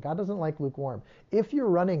that idea. God doesn't like lukewarm. If you're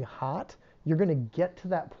running hot, you're going to get to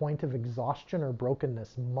that point of exhaustion or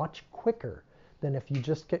brokenness much quicker than if you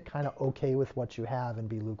just get kind of okay with what you have and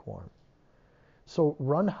be lukewarm. So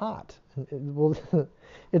run hot.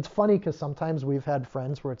 It's funny because sometimes we've had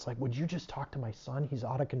friends where it's like, would you just talk to my son? He's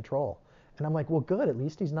out of control. And I'm like, well, good. At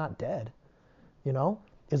least he's not dead. You know,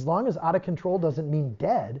 as long as out of control doesn't mean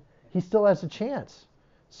dead, he still has a chance.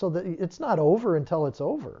 So that it's not over until it's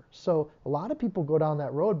over. So a lot of people go down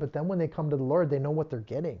that road, but then when they come to the Lord, they know what they're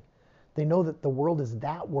getting. They know that the world is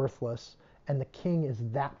that worthless and the King is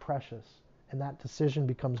that precious. And that decision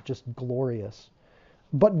becomes just glorious.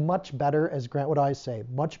 But much better, as Grant would always say,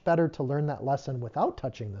 much better to learn that lesson without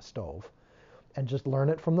touching the stove and just learn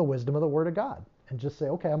it from the wisdom of the Word of God. And just say,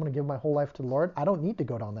 okay, I'm going to give my whole life to the Lord. I don't need to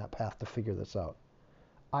go down that path to figure this out.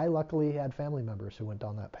 I luckily had family members who went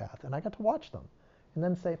down that path, and I got to watch them. And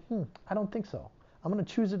then say, I don't think so. I'm going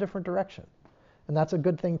to choose a different direction. And that's a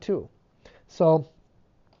good thing too. So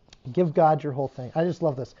give God your whole thing. I just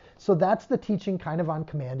love this. So that's the teaching kind of on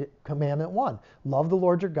commandment 1. Love the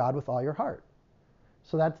Lord your God with all your heart.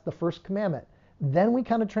 So that's the first commandment. Then we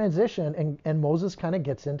kind of transition, and Moses kind of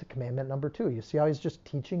gets into commandment number 2. You see how he's just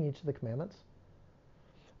teaching each of the commandments?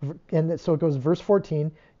 And so it goes, verse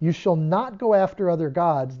 14, you shall not go after other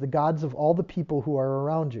gods, the gods of all the people who are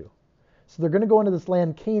around you. So they're going to go into this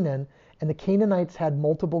land Canaan, and the Canaanites had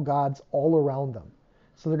multiple gods all around them.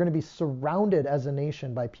 So they're going to be surrounded as a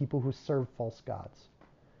nation by people who serve false gods,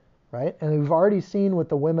 right? And we've already seen with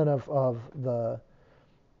the women of the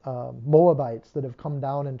Moabites that have come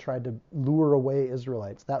down and tried to lure away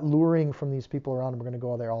Israelites. That luring from these people around them, we're going to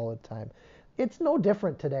go there all the time. It's no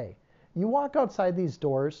different today. You walk outside these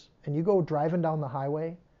doors and you go driving down the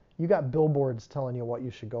highway, you got billboards telling you what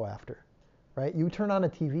you should go after, right? You turn on a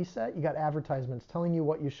TV set, you got advertisements telling you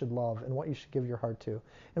what you should love and what you should give your heart to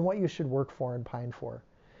and what you should work for and pine for.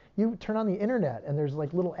 You turn on the internet and there's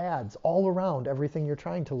like little ads all around everything you're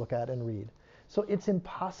trying to look at and read. So it's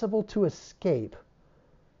impossible to escape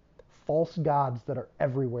false gods that are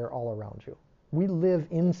everywhere all around you. We live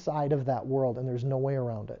inside of that world and there's no way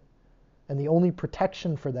around it. And the only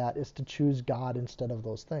protection for that is to choose God instead of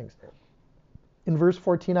those things. In verse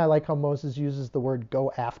 14, I like how Moses uses the word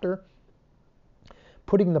go after,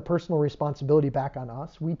 putting the personal responsibility back on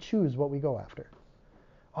us. We choose what we go after.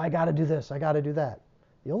 Oh, I got to do this. I got to do that.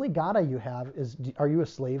 The only God you have is, are you a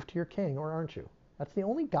slave to your king or aren't you? That's the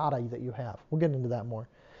only God that you have. We'll get into that more.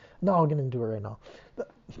 No, I'll get into it right now.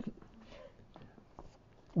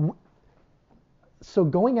 So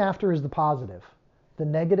going after is the positive. The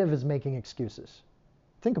negative is making excuses.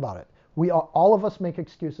 Think about it. All of us make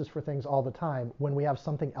excuses for things all the time when we have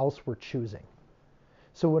something else we're choosing.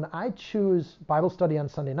 So when I choose Bible study on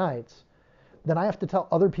Sunday nights, then I have to tell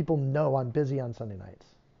other people, no, I'm busy on Sunday nights.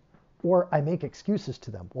 Or I make excuses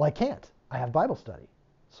to them. Well, I can't. I have Bible study.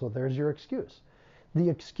 So there's your excuse. The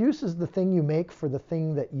excuse is the thing you make for the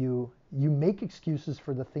thing that you make excuses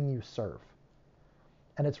for the thing you serve.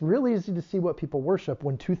 And it's really easy to see what people worship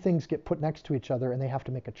when two things get put next to each other and they have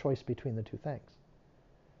to make a choice between the two things.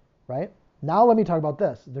 Right? Now let me talk about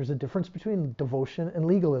this. There's a difference between devotion and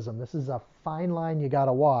legalism. This is a fine line you got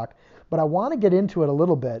to walk. But I want to get into it a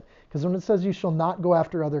little bit, because when it says you shall not go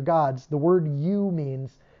after other gods, the word you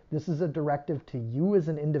means this is a directive to you as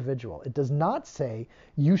an individual. It does not say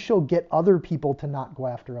you shall get other people to not go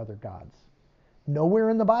after other gods. Nowhere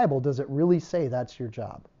in the Bible does it really say that's your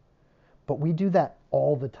job. But we do that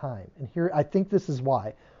all the time. And here, I think this is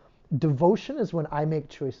why. Devotion is when I make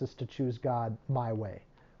choices to choose God my way.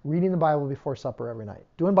 Reading the Bible before supper every night.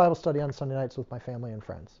 Doing Bible study on Sunday nights with my family and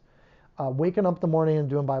friends. Waking up in the morning and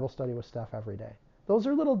doing Bible study with Steph every day. Those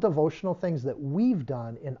are little devotional things that we've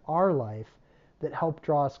done in our life that help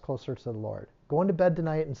draw us closer to the Lord. Going to bed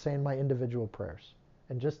tonight and saying my individual prayers.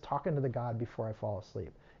 And just talking to the God before I fall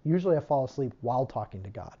asleep. Usually I fall asleep while talking to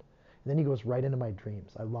God. And then he goes right into my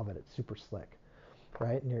dreams. I love it. It's super slick.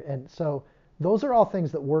 Right? And so those are all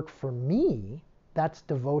things that work for me. That's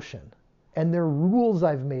devotion. And they're rules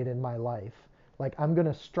I've made in my life. Like I'm going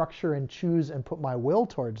to structure and choose and put my will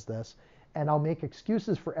towards this. And I'll make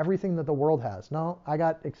excuses for everything that the world has. No, I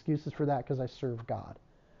got excuses for that because I serve God.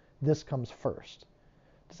 This comes first.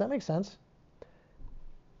 Does that make sense?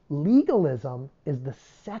 Legalism is the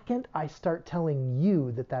second I start telling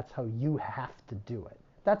you that that's how you have to do it.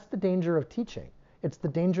 That's the danger of teaching. It's the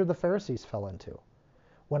danger the Pharisees fell into.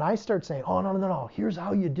 When I start saying, oh, no, here's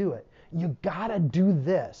how you do it. You gotta do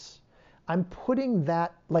this. I'm putting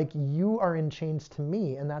that like you are in chains to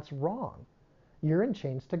me, and that's wrong. You're in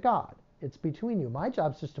chains to God. It's between you. My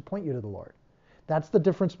job is just to point you to the Lord. That's the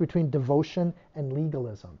difference between devotion and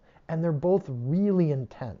legalism. And they're both really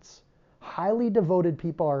intense. Highly devoted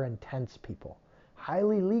people are intense people.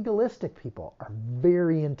 Highly legalistic people are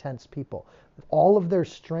very intense people. All of their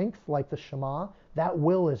strength, like the Shema, that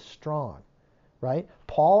will is strong, right?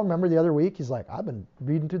 Paul, remember the other week, he's like, I've been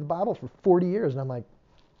reading through the Bible for 40 years. And I'm like,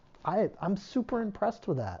 I'm super impressed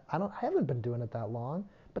with that. I haven't been doing it that long,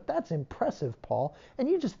 but that's impressive, Paul. And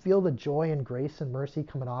you just feel the joy and grace and mercy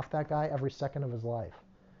coming off that guy every second of his life.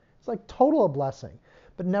 It's like total a blessing.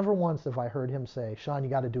 But never once have I heard him say, Sean, you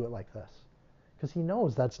got to do it like this. Because he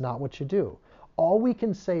knows that's not what you do. All we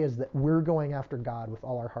can say is that we're going after God with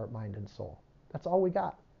all our heart, mind, and soul. That's all we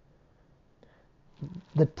got.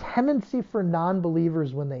 The tendency for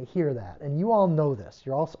non-believers when they hear that, and you all know this,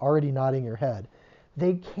 you're all already nodding your head,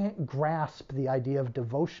 they can't grasp the idea of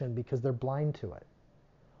devotion because they're blind to it.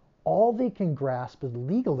 All they can grasp is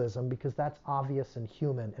legalism because that's obvious and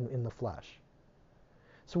human and in the flesh.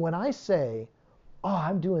 So when I say, oh,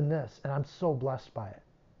 I'm doing this and I'm so blessed by it,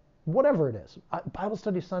 whatever it is, Bible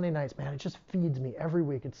study Sunday nights, man, it just feeds me every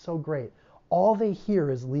week. It's so great. All they hear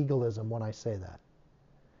is legalism when I say that.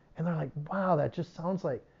 And they're like, wow, that just sounds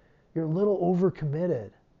like you're a little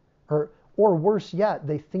overcommitted. Or worse yet,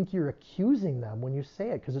 they think you're accusing them when you say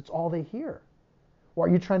it because it's all they hear. Or are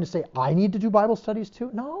you trying to say, I need to do Bible studies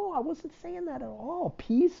too? No, I wasn't saying that at all.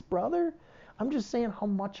 Peace, brother. I'm just saying how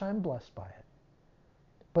much I'm blessed by it.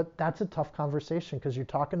 But that's a tough conversation because you're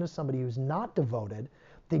talking to somebody who's not devoted.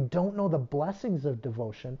 They don't know the blessings of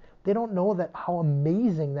devotion. They don't know that how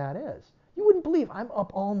amazing that is. You wouldn't believe I'm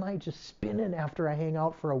up all night just spinning after I hang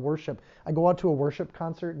out for a worship. I go out to a worship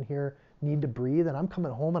concert and hear Need to Breathe, and I'm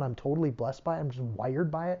coming home and I'm totally blessed by it. I'm just wired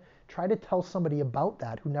by it. Try to tell somebody about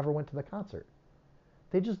that who never went to the concert.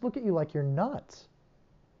 They just look at you like you're nuts.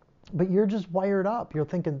 But you're just wired up. You're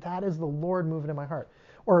thinking, that is the Lord moving in my heart.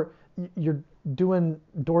 Or you're doing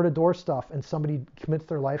door-to-door stuff and somebody commits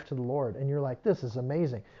their life to the Lord and you're like, this is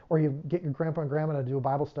amazing. Or you get your grandpa and grandma to do a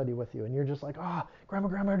Bible study with you and you're just like,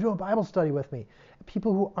 grandma, do a Bible study with me.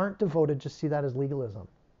 People who aren't devoted just see that as legalism.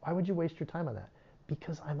 Why would you waste your time on that?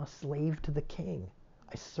 Because I'm a slave to the King.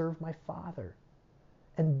 I serve my Father.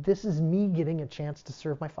 And this is me getting a chance to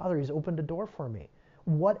serve my Father. He's opened a door for me.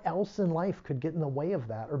 What else in life could get in the way of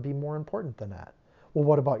that or be more important than that? Well,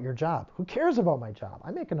 what about your job? Who cares about my job?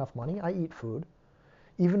 I make enough money. I eat food.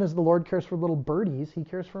 Even as the Lord cares for little birdies, he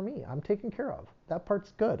cares for me. I'm taken care of. That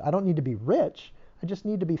part's good. I don't need to be rich. I just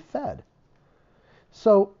need to be fed.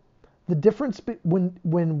 So the difference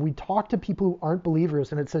when we talk to people who aren't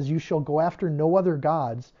believers and it says you shall go after no other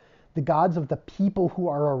gods, the gods of the people who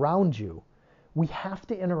are around you, we have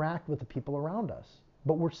to interact with the people around us.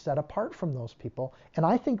 But we're set apart from those people. And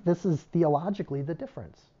I think this is theologically the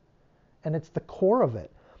difference. And it's the core of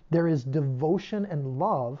it. There is devotion and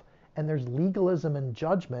love, and there's legalism and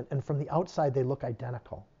judgment, and from the outside they look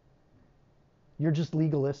identical. You're just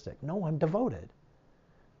legalistic. No, I'm devoted.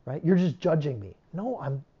 Right? You're just judging me. No,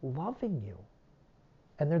 I'm loving you.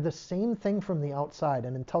 And they're the same thing from the outside.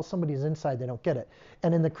 And until somebody's inside, they don't get it.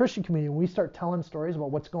 And in the Christian community, when we start telling stories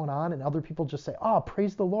about what's going on and other people just say, oh,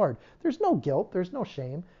 praise the Lord. There's no guilt. There's no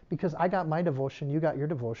shame because I got my devotion. You got your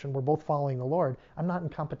devotion. We're both following the Lord. I'm not in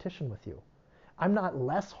competition with you. I'm not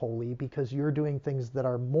less holy because you're doing things that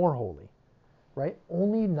are more holy, right?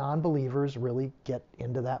 Only non-believers really get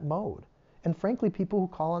into that mode. And frankly, people who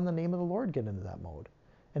call on the name of the Lord get into that mode.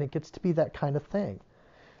 And it gets to be that kind of thing.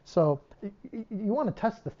 So you want to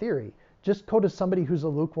test the theory. Just go to somebody who's a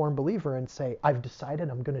lukewarm believer and say, I've decided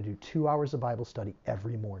I'm going to do 2 hours of Bible study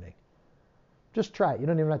every morning. Just try it. You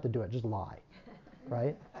don't even have to do it. Just lie,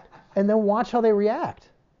 right? And then watch how they react.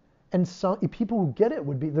 And some people who get it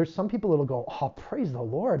would be, there's some people that'll go, oh, praise the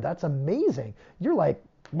Lord. That's amazing. You're like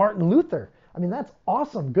Martin Luther. I mean, that's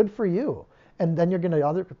awesome. Good for you. And then you're going to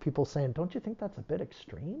other people saying, don't you think that's a bit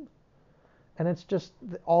extreme? And it's just,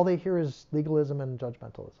 all they hear is legalism and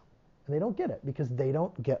judgmentalism. And they don't get it because they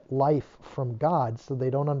don't get life from God, so they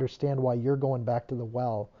don't understand why you're going back to the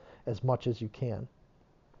well as much as you can.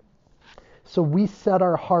 So we set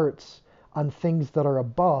our hearts on things that are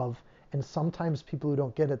above, and sometimes people who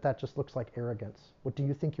don't get it, that just looks like arrogance. What, do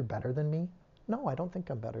you think you're better than me? No, I don't think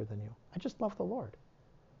I'm better than you. I just love the Lord.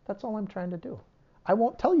 That's all I'm trying to do. I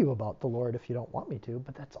won't tell you about the Lord if you don't want me to,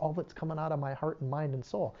 but that's all that's coming out of my heart and mind and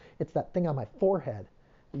soul. It's that thing on my forehead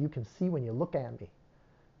that you can see when you look at me,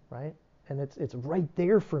 right? And it's right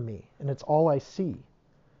there for me, and it's all I see.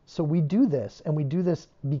 So we do this, and we do this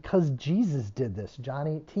because Jesus did this. John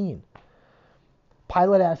 18.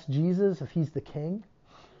 Pilate asked Jesus if he's the king,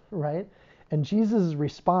 right? And Jesus'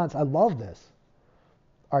 response, I love this.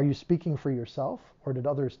 Are you speaking for yourself, or did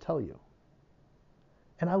others tell you?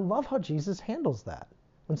 And I love how Jesus handles that.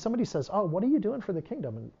 When somebody says, oh, what are you doing for the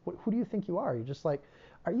kingdom? And who do you think you are? You're just like,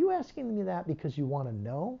 are you asking me that because you want to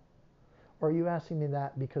know? Or are you asking me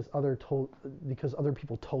that because other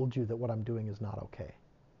people told you that what I'm doing is not okay?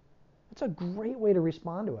 It's a great way to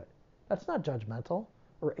respond to it. That's not judgmental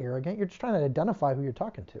or arrogant. You're just trying to identify who you're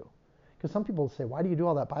talking to. Because some people say, why do you do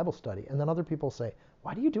all that Bible study? And then other people say,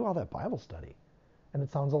 why do you do all that Bible study? And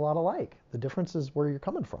it sounds a lot alike. The difference is where you're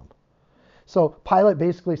coming from. So Pilate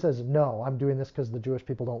basically says, no, I'm doing this because the Jewish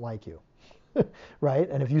people don't like you, right?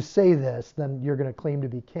 And if you say this, then you're going to claim to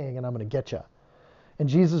be king and I'm going to get you. And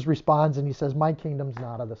Jesus responds and he says, my kingdom's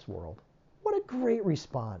not of this world. What a great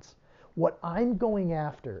response. What I'm going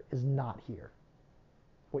after is not here.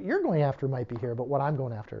 What you're going after might be here, but what I'm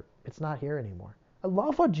going after, it's not here anymore. I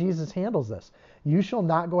love how Jesus handles this. You shall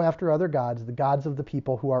not go after other gods, the gods of the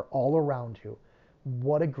people who are all around you.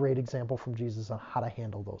 What a great example from Jesus on how to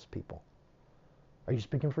handle those people. Are you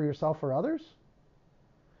speaking for yourself or others?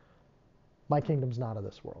 My kingdom's not of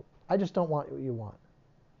this world. I just don't want what you want.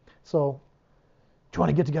 So, do you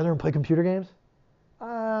want to get together and play computer games?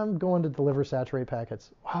 I'm going to deliver saturate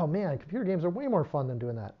packets. Wow, man, computer games are way more fun than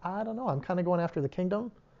doing that. I don't know. I'm kind of going after the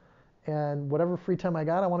kingdom. And whatever free time I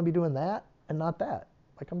got, I want to be doing that and not that.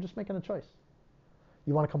 Like, I'm just making a choice.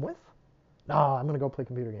 You want to come with? No, I'm going to go play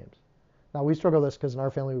computer games. Now, we struggle with this because in our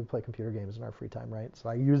family we play computer games in our free time, right? So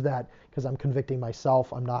I use that because I'm convicting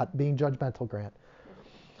myself. I'm not being judgmental, Grant.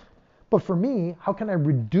 But for me, how can I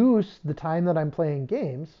reduce the time that I'm playing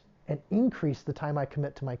games and increase the time I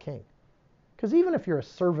commit to my king? Because even if you're a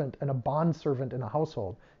servant and a bond servant in a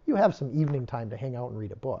household, you have some evening time to hang out and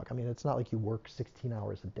read a book. I mean, it's not like you work 16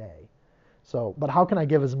 hours a day. So, but how can I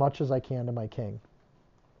give as much as I can to my king?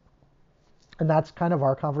 And that's kind of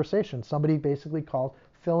our conversation. Somebody basically called,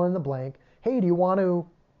 fill in the blank. Hey, do you want to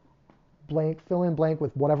blank, fill in blank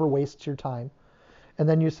with whatever wastes your time? And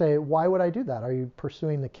then you say, why would I do that? Are you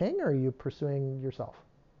pursuing the king or are you pursuing yourself?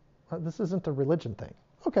 This isn't a religion thing.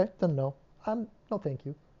 Okay, then no. No, thank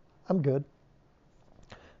you. I'm good.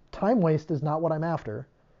 Time waste is not what I'm after.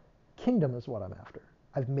 Kingdom is what I'm after.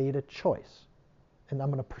 I've made a choice and I'm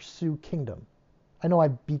going to pursue kingdom. I know I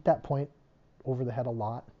beat that point over the head a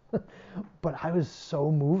lot. But I was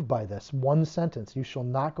so moved by this one sentence. You shall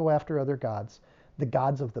not go after other gods, the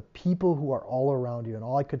gods of the people who are all around you. And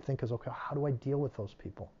all I could think is, okay, how do I deal with those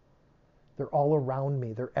people? They're all around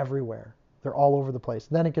me. They're everywhere. They're all over the place.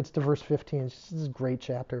 Then it gets to verse 15. This is a great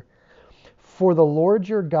chapter. For the Lord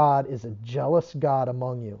your God is a jealous God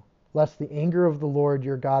among you, lest the anger of the Lord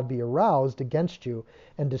your God be aroused against you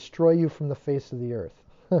and destroy you from the face of the earth.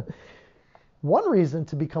 One reason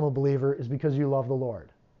to become a believer is because you love the Lord.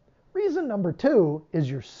 Reason number 2 is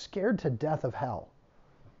you're scared to death of hell,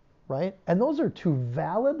 right? And those are 2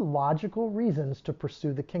 valid, logical reasons to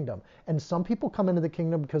pursue the kingdom. And some people come into the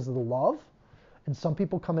kingdom because of the love, and some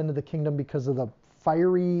people come into the kingdom because of the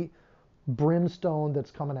fiery brimstone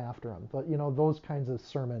that's coming after him. But, those kinds of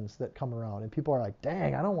sermons that come around. And people are like,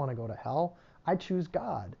 dang, I don't want to go to hell. I choose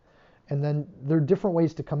God. And then there are different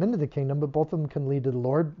ways to come into the kingdom, but both of them can lead to the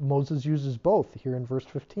Lord. Moses uses both. Here in verse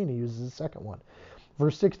 15, he uses the second one.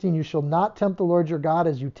 Verse 16, you shall not tempt the Lord your God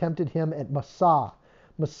as you tempted him at Massah.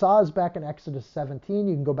 Massah is back in Exodus 17.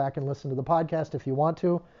 You can go back and listen to the podcast if you want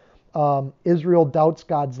to. Israel doubts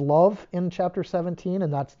God's love in chapter 17,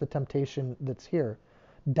 and that's the temptation that's here,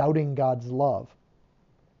 doubting God's love.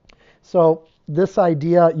 So this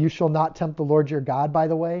idea, you shall not tempt the Lord your God, by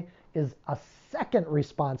the way, is a second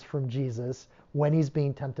response from Jesus when he's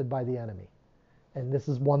being tempted by the enemy. And this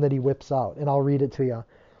is one that he whips out, and I'll read it to you.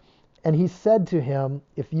 And he said to him,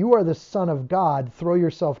 if you are the Son of God, throw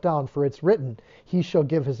yourself down, for it's written, he shall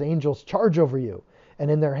give his angels charge over you, and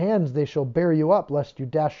in their hands they shall bear you up, lest you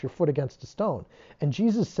dash your foot against a stone. And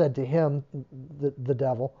Jesus said to him, the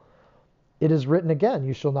devil, it is written again,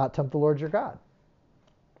 you shall not tempt the Lord your God.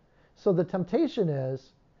 So the temptation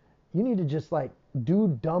is, you need to just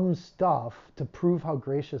do dumb stuff to prove how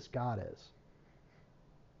gracious God is.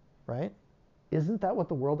 Right? Isn't that what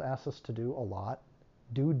the world asks us to do a lot?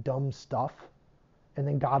 Do dumb stuff, and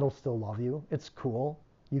then God will still love you. It's cool.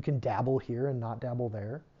 You can dabble here and not dabble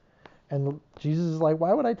there. And Jesus is like,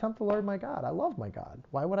 why would I tempt the Lord my God? I love my God.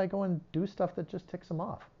 Why would I go and do stuff that just ticks him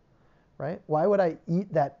off? Right? Why would I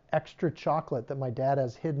eat that extra chocolate that my dad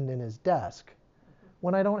has hidden in his desk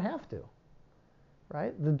when I don't have to?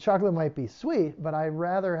 Right? The chocolate might be sweet, but I'd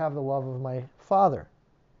rather have the love of my Father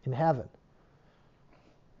in heaven.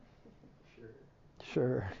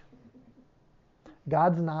 Sure.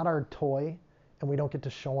 God's not our toy, and we don't get to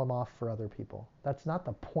show him off for other people. That's not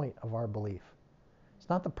the point of our belief. It's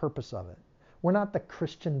not the purpose of it. We're not the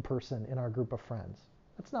Christian person in our group of friends.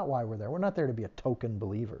 That's not why we're there. We're not there to be a token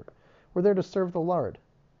believer. We're there to serve the Lord.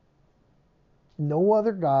 No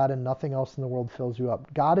other God and nothing else in the world fills you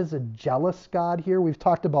up. God is a jealous God here. We've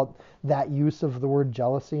talked about that use of the word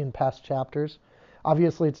jealousy in past chapters.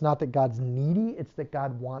 Obviously, it's not that God's needy. It's that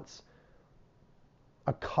God wants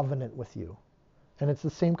a covenant with you. And it's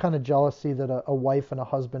the same kind of jealousy that a wife and a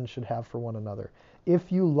husband should have for one another.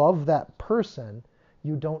 If you love that person,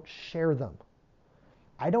 you don't share them.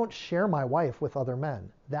 I don't share my wife with other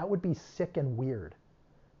men. That would be sick and weird,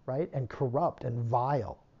 right? And corrupt and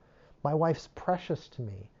vile. My wife's precious to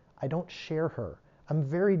me. I don't share her. I'm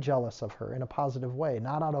very jealous of her in a positive way,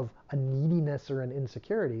 not out of a neediness or an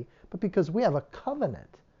insecurity, but because we have a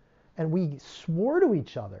covenant. And we swore to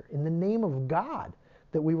each other in the name of God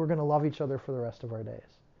that we were going to love each other for the rest of our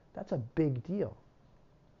days. That's a big deal.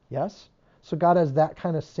 Yes? So God has that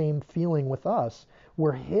kind of same feeling with us.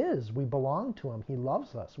 We're his. We belong to him. He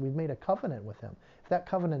loves us. We've made a covenant with him. If that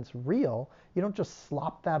covenant's real, you don't just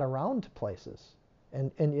slop that around to places.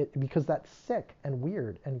 Because that's sick and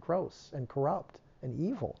weird and gross and corrupt and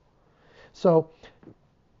evil. So,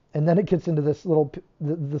 and then it gets into this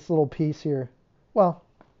little piece here. Well,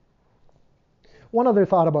 one other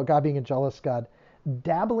thought about God being a jealous God.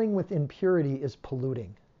 Dabbling with impurity is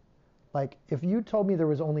polluting. Like, if you told me there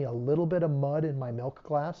was only a little bit of mud in my milk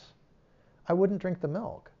glass, I wouldn't drink the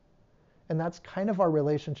milk. And that's kind of our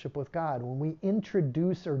relationship with God. When we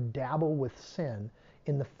introduce or dabble with sin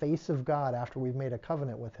in the face of God after we've made a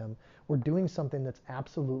covenant with him, we're doing something that's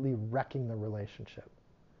absolutely wrecking the relationship.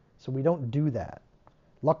 So we don't do that.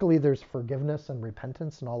 Luckily, there's forgiveness and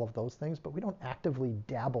repentance and all of those things, but we don't actively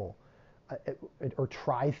dabble or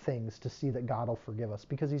try things to see that God will forgive us,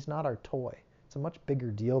 because he's not our toy. It's a much bigger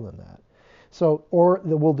deal than that. So, or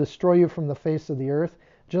that will destroy you from the face of the earth,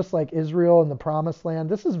 just like Israel in the promised land.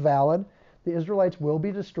 This is valid. The Israelites will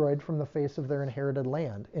be destroyed from the face of their inherited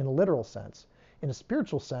land in a literal sense. In a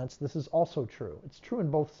spiritual sense, this is also true. It's true in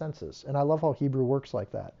both senses. And I love how Hebrew works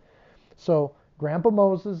like that. So Grandpa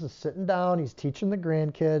Moses is sitting down. He's teaching the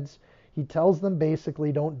grandkids. He tells them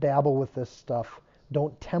basically, don't dabble with this stuff.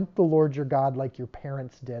 Don't tempt the Lord your God like your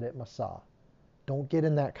parents did at Massah. Don't get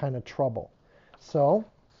in that kind of trouble. So,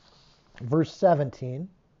 verse 17,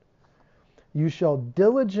 you shall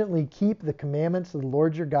diligently keep the commandments of the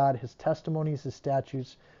Lord your God, his testimonies, his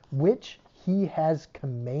statutes, which he has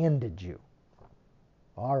commanded you.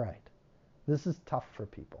 All right. This is tough for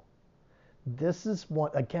people. This is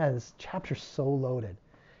one, again, this chapter's so loaded.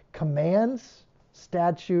 Commands,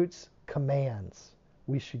 statutes, commands.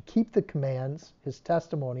 We should keep the commands, his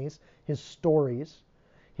testimonies, his stories,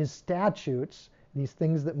 his statutes, these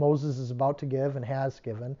things that Moses is about to give and has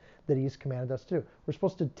given that he's commanded us to do. We're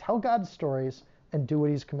supposed to tell God stories and do what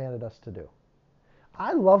he's commanded us to do.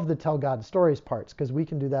 I love the tell God stories parts, because we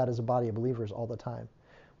can do that as a body of believers all the time.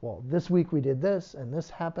 Well, this week we did this and this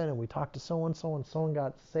happened and we talked to so-and-so and so-and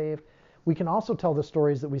got saved. We can also tell the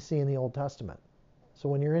stories that we see in the Old Testament. So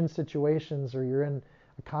when you're in situations or you're in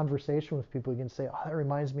a conversation with people, you can say, oh, that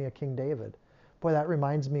reminds me of King David. Boy, that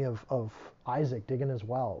reminds me of Isaac digging his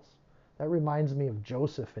wells. That reminds me of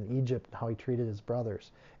Joseph in Egypt and how he treated his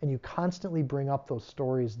brothers. And you constantly bring up those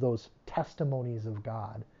stories, those testimonies of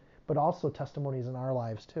God, but also testimonies in our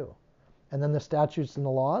lives too. And then the statutes and the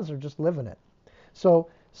laws are just living it. So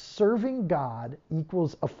serving God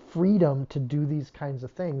equals a freedom to do these kinds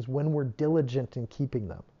of things when we're diligent in keeping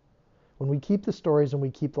them. When we keep the stories and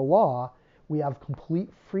we keep the law, we have complete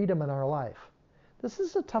freedom in our life. This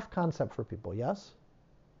is a tough concept for people, yes?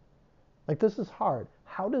 Like, this is hard.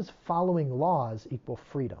 How does following laws equal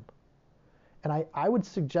freedom? And I would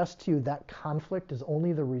suggest to you that conflict is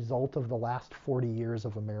only the result of the last 40 years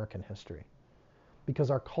of American history,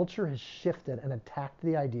 because our culture has shifted and attacked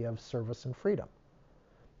the idea of service and freedom.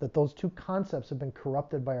 That those two concepts have been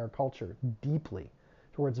corrupted by our culture deeply,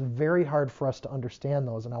 to where it's very hard for us to understand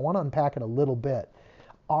those. And I want to unpack it a little bit.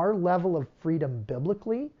 Our level of freedom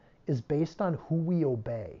biblically is based on who we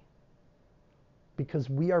obey, because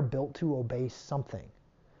we are built to obey something.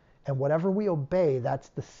 And whatever we obey, that's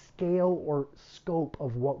the scale or scope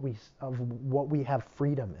of what we have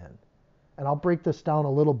freedom in. And I'll break this down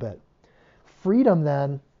a little bit. Freedom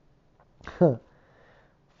then,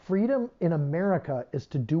 freedom in America is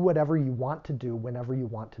to do whatever you want to do whenever you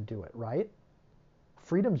want to do it, right?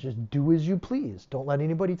 Freedom is just do as you please. Don't let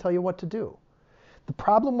anybody tell you what to do. The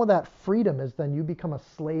problem with that freedom is then you become a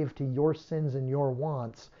slave to your sins and your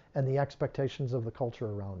wants and the expectations of the culture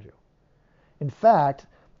around you. In fact,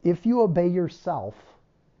 if you obey yourself,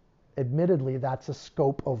 admittedly, that's a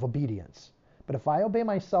scope of obedience. But if I obey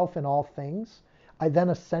myself in all things, I then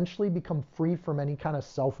essentially become free from any kind of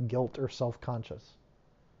self-guilt or self-conscious,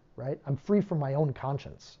 right? I'm free from my own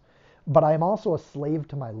conscience. But I am also a slave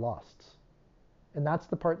to my lusts. And that's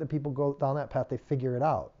the part that people go down that path, they figure it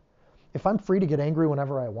out. If I'm free to get angry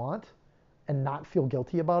whenever I want and not feel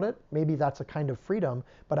guilty about it, maybe that's a kind of freedom,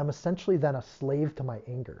 but I'm essentially then a slave to my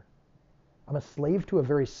anger. I'm a slave to a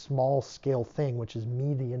very small scale thing, which is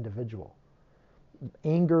me, the individual.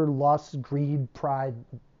 Anger, lust, greed, pride,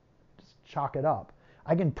 just chalk it up.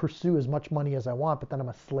 I can pursue as much money as I want, but then I'm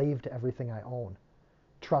a slave to everything I own.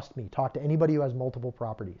 Trust me, talk to anybody who has multiple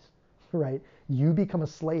properties, right? You become a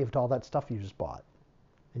slave to all that stuff you just bought.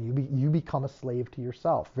 And you become a slave to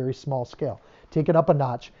yourself, very small scale. Take it up a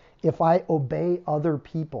notch. If I obey other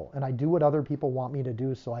people and I do what other people want me to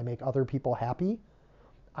do so I make other people happy,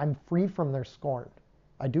 I'm free from their scorn.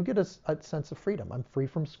 I do get a sense of freedom. I'm free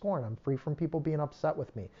from scorn. I'm free from people being upset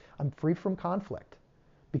with me. I'm free from conflict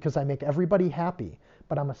because I make everybody happy,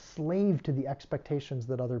 but I'm a slave to the expectations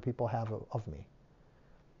that other people have of me.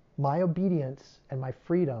 My obedience and my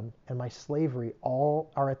freedom and my slavery all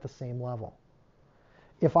are at the same level.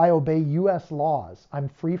 If I obey U.S. laws, I'm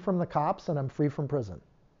free from the cops and I'm free from prison.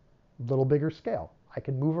 A little bigger scale. I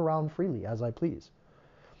can move around freely as I please.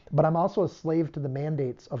 But I'm also a slave to the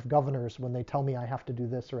mandates of governors when they tell me I have to do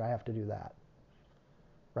this or I have to do that.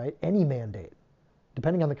 Right? Any mandate.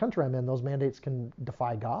 Depending on the country I'm in, those mandates can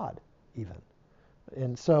defy God even.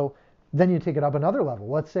 And so then you take it up another level.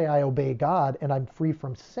 Let's say I obey God and I'm free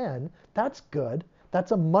from sin. That's good.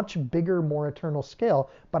 That's a much bigger, more eternal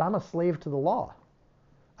scale, but I'm a slave to the law.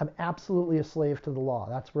 I'm absolutely a slave to the law.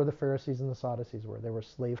 That's where the Pharisees and the Sadducees were. They were a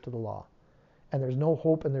slave to the law. And there's no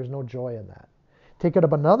hope and there's no joy in that. Take it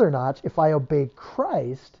up another notch. If I obey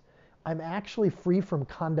Christ, I'm actually free from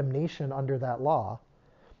condemnation under that law,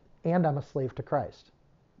 and I'm a slave to Christ.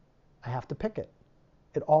 I have to pick it.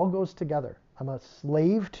 It all goes together. I'm a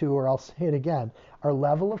slave to, or I'll say it again, our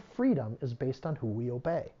level of freedom is based on who we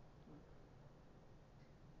obey.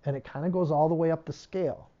 And it kind of goes all the way up the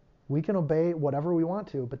scale. We can obey whatever we want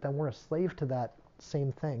to, but then we're a slave to that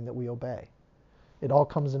same thing that we obey. It all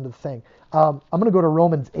comes into the thing. I'm going to go to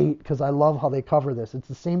Romans 8 because I love how they cover this. It's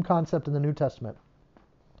the same concept in the New Testament.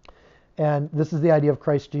 And this is the idea of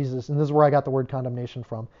Christ Jesus, and this is where I got the word condemnation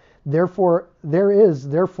from. Therefore, there is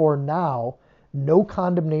now no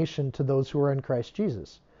condemnation to those who are in Christ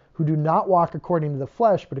Jesus, who do not walk according to the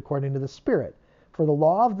flesh, but according to the Spirit. For the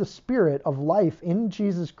law of the Spirit of life in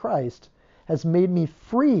Jesus Christ has made me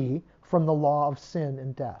free from the law of sin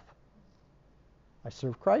and death. I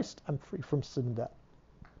serve Christ, I'm free from sin and death.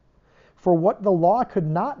 For what the law could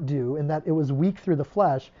not do, in that it was weak through the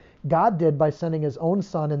flesh, God did by sending his own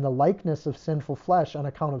Son in the likeness of sinful flesh on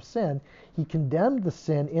account of sin. He condemned the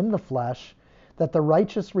sin in the flesh, that the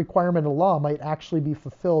righteous requirement of law might actually be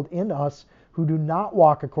fulfilled in us who do not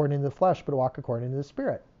walk according to the flesh, but walk according to the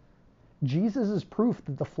Spirit. Jesus is proof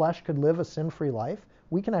that the flesh could live a sin-free life.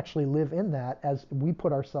 We can actually live in that as we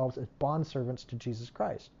put ourselves as bondservants to Jesus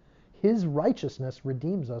Christ. his righteousness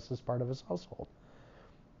redeems us as part of his household.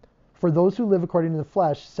 For those who live according to the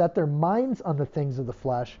flesh set their minds on the things of the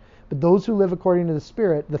flesh, but those who live according to the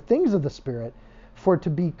Spirit, the things of the Spirit. For to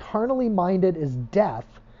be carnally minded is death,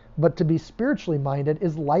 but to be spiritually minded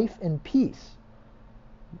is life and peace.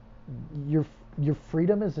 Your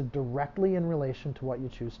freedom is directly in relation to what you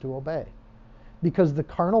choose to obey. Because the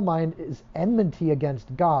carnal mind is enmity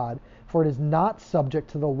against God, for it is not subject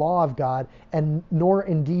to the law of God, and nor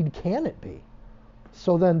indeed can it be.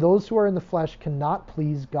 So then those who are in the flesh cannot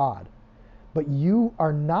please God. But you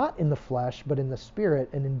are not in the flesh, but in the Spirit,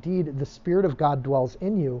 and indeed the Spirit of God dwells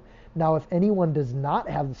in you. Now if anyone does not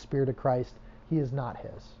have the Spirit of Christ, he is not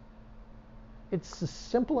his. It's a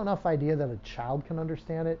simple enough idea that a child can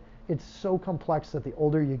understand it. It's so complex that the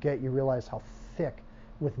older you get, you realize how thick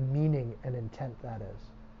with meaning and intent that is.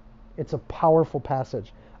 It's a powerful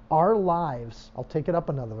passage. Our lives, I'll take it up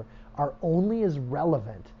another, are only as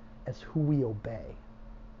relevant as who we obey.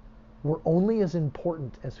 We're only as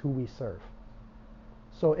important as who we serve.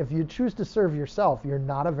 So if you choose to serve yourself, you're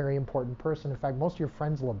not a very important person. In fact, most of your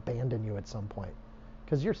friends will abandon you at some point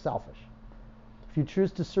because you're selfish. If you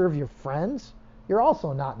choose to serve your friends, you're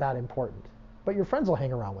also not that important, but your friends will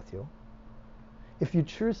hang around with you. If you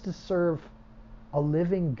choose to serve a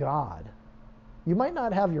living God, you might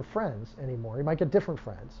not have your friends anymore. You might get different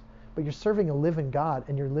friends, but you're serving a living God,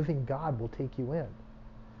 and your living God will take you in.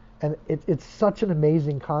 And it's such an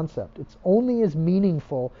amazing concept. It's only as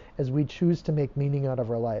meaningful as we choose to make meaning out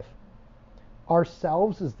of our life.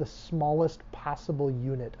 Ourselves is the smallest possible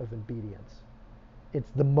unit of obedience.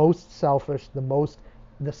 It's the most selfish,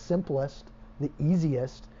 the simplest, the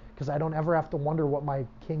easiest, because I don't ever have to wonder what my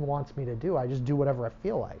king wants me to do. I just do whatever I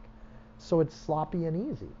feel like. So it's sloppy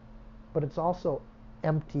and easy, but it's also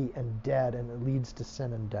empty and dead, and it leads to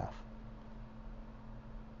sin and death.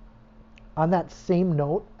 On that same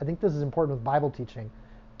note, I think this is important with Bible teaching.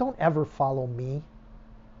 Don't ever follow me.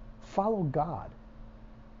 Follow God.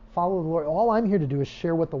 Follow the Lord. All I'm here to do is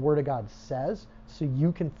share what the Word of God says so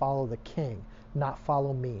you can follow the King, not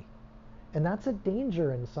follow me. And that's a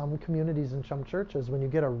danger in some communities and some churches. When you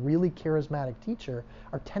get a really charismatic teacher,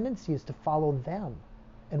 our tendency is to follow them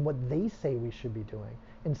and what they say we should be doing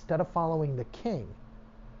instead of following the King.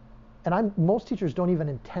 And most teachers don't even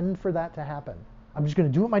intend for that to happen. I'm just going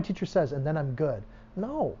to do what my teacher says and then I'm good.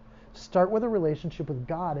 No. Start with a relationship with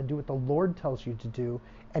God and do what the Lord tells you to do,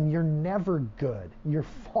 and you're never good. You're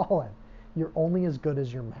fallen. You're only as good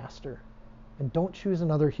as your master. And don't choose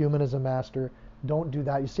another human as a master. Don't do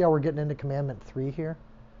that. You see how we're getting into commandment 3 here,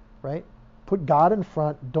 right? Put God in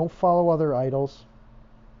front. Don't follow other idols.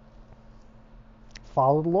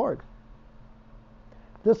 Follow the Lord.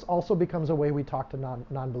 This also becomes a way we talk to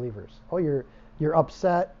non-believers. Oh, you're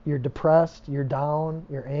upset, you're depressed, you're down,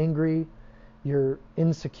 you're angry, you're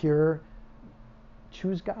insecure.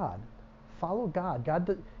 Choose God. Follow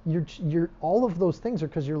God. You're all of those things are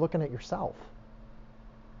because you're looking at yourself.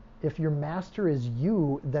 If your master is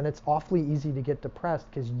you, then it's awfully easy to get depressed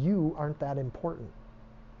because you aren't that important.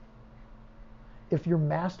 If your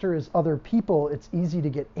master is other people, it's easy to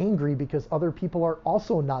get angry because other people are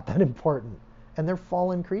also not that important, and they're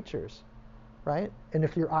fallen creatures. Right? And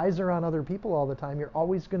if your eyes are on other people all the time, you're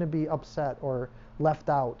always going to be upset or left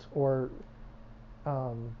out or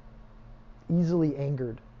easily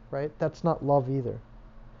angered, right? That's not love either.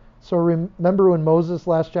 So remember when Moses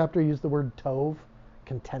last chapter used the word tov,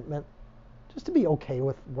 contentment, just to be okay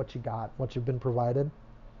with what you got, what you've been provided.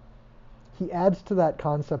 He adds to that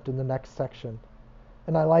concept in the next section,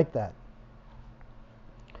 and I like that.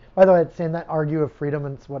 By the way, I'd saying that argue of freedom,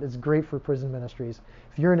 and it's what is great for prison ministries.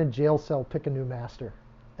 If you're in a jail cell, pick a new master,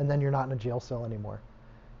 and then you're not in a jail cell anymore.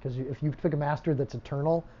 Because if you pick a master that's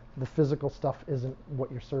eternal, the physical stuff isn't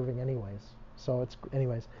what you're serving anyways. So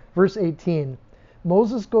anyways. Verse 18,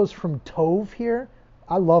 Moses goes from tov here.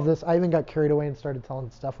 I love this. I even got carried away and started telling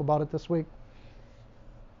Steph about it this week.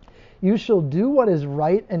 You shall do what is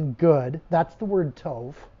right and good. That's the word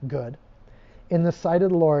tov, good, in the sight of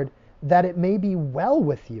the Lord, that it may be well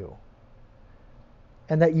with you,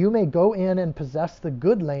 and that you may go in and possess the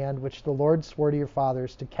good land which the Lord swore to your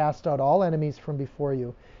fathers, to cast out all enemies from before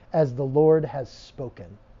you, as the Lord has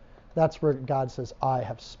spoken. That's where God says, I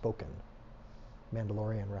have spoken.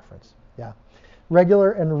 Mandalorian reference. Yeah.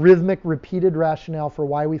 Regular and rhythmic repeated rationale for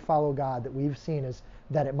why we follow God that we've seen is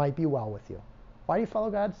that it might be well with you. Why do you follow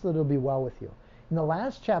God? So that it'll be well with you. In the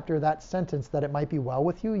last chapter, that sentence, that it might be well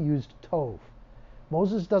with you, used tov.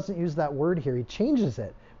 Moses doesn't use that word here. He changes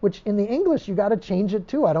it, which in the English, you got to change it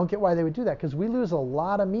too. I don't get why they would do that, because we lose a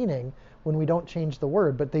lot of meaning when we don't change the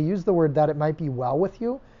word. But they use the word that it might be well with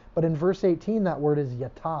you. But in verse 18, that word is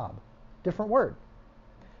yatab. Different word.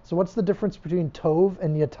 So what's the difference between tov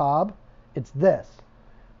and yatab? It's this.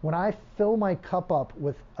 When I fill my cup up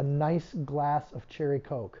with a nice glass of cherry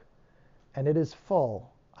Coke and it is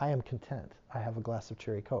full, I am content. I have a glass of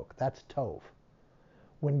cherry Coke. That's tov.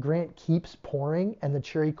 When Grant keeps pouring and the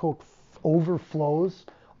cherry Coke overflows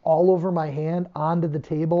all over my hand, onto the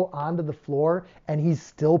table, onto the floor, and he's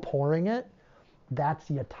still pouring it, that's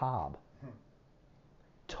yatab.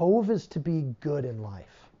 Tov is to be good in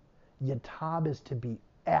life. Yatab is to be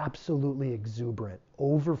absolutely exuberant,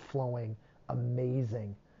 overflowing,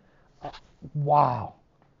 amazing. Wow.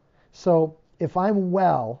 So if I'm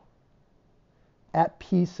well, at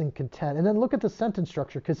peace and content, and then look at the sentence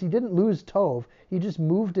structure, because he didn't lose tov, he just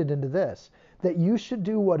moved it into this, that you should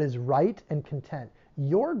do what is right and content.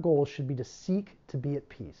 Your goal should be to seek to be at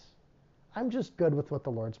peace. I'm just good with what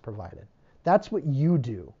the Lord's provided. That's what you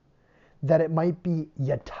do. That it might be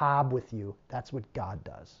yatab with you. That's what God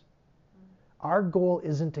does. Our goal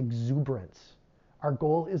isn't exuberance. Our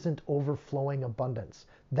goal isn't overflowing abundance.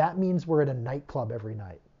 That means we're at a nightclub every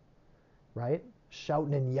night, right?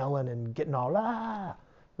 Shouting and yelling and getting all,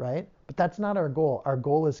 right? But that's not our goal. Our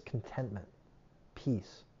goal is contentment,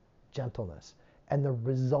 peace, gentleness. And the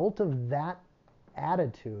result of that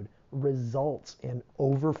attitude results in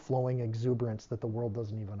overflowing exuberance that the world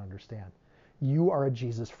doesn't even understand. You are a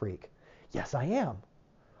Jesus freak. Yes, I am.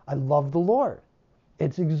 I love the Lord.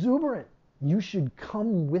 It's exuberant. You should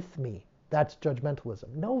come with me. That's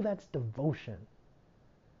judgmentalism. No, that's devotion.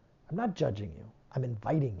 I'm not judging you. I'm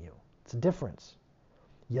inviting you. It's a difference.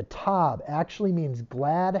 Yatab actually means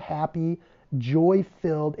glad, happy,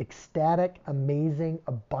 joy-filled, ecstatic, amazing,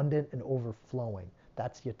 abundant, and overflowing.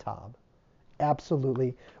 That's yatab.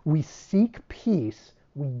 Absolutely. We seek peace,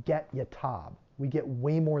 we get yatab. We get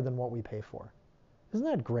way more than what we pay for. Isn't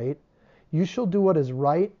that great? You shall do what is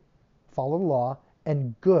right, follow the law,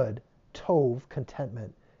 and good, tov,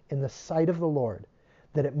 contentment, in the sight of the Lord,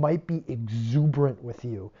 that it might be exuberant with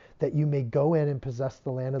you, that you may go in and possess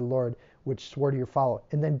the land of the Lord, which swore to your father.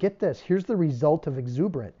 And then get this, here's the result of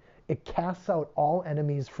exuberant. It casts out all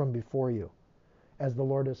enemies from before you, as the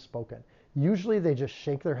Lord has spoken. Usually they just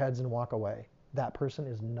shake their heads and walk away. That person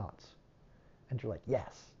is nuts. And you're like,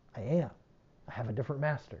 yes, I am. I have a different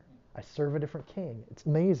master. I serve a different king. It's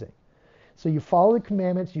amazing. So you follow the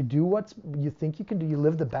commandments, you do what you think you can do, you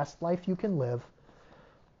live the best life you can live.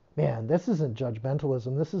 Man, this isn't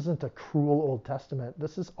judgmentalism. This isn't a cruel Old Testament.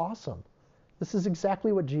 This is awesome. This is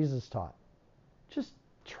exactly what Jesus taught. Just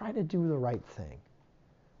try to do the right thing.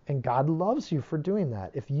 And God loves you for doing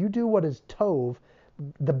that. If you do what is tov,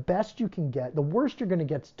 the best you can get, the worst you're going to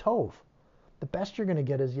get is tov. The best you're going to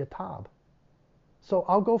get is yatab. So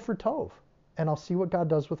I'll go for tov, and I'll see what God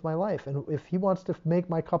does with my life. And if he wants to make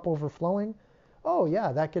my cup overflowing, oh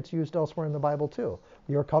yeah, that gets used elsewhere in the Bible too.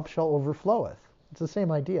 Your cup shall overfloweth. It's the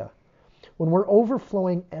same idea. When we're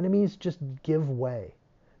overflowing, enemies just give way.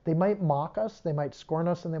 They might mock us, they might scorn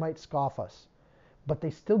us, and they might scoff us, but they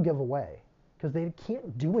still give away because they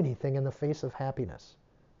can't do anything in the face of happiness.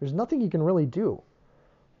 There's nothing you can really do.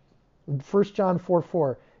 1 John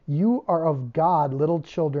 4:4, you are of God, little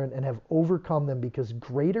children, and have overcome them, because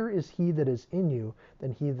greater is he that is in you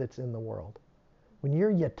than he that's in the world. When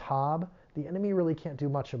you're yatab, the enemy really can't do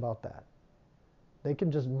much about that. They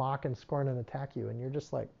can just mock and scorn and attack you, and you're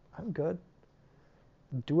just like, I'm good.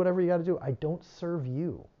 Do whatever you got to do. I don't serve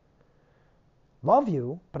you. Love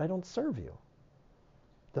you, but I don't serve you.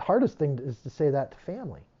 The hardest thing is to say that to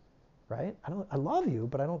family, right? I love you,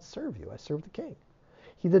 but I don't serve you. I serve the king.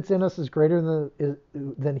 He that's in us is greater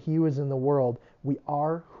than he who is in the world. We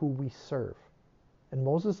are who we serve. And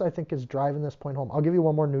Moses, I think, is driving this point home. I'll give you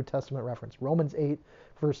one more New Testament reference. Romans 8,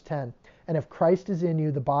 verse 10. And if Christ is in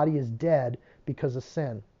you, the body is dead because of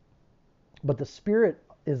sin, but the spirit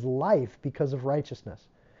is life because of righteousness.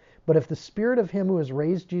 But if the spirit of him who has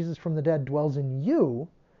raised Jesus from the dead dwells in you,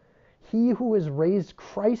 he who has raised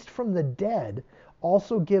Christ from the dead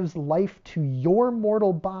also gives life to your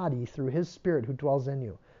mortal body through his spirit who dwells in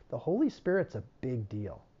you. The Holy Spirit's a big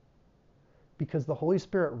deal, because the Holy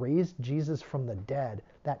Spirit raised Jesus from the dead.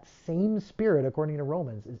 That same spirit, according to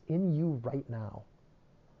Romans, is in you right now.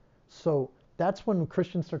 So that's when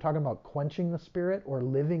Christians start talking about quenching the spirit or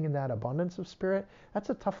living in that abundance of spirit.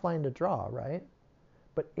 That's a tough line to draw, right?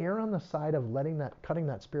 But err on the side of cutting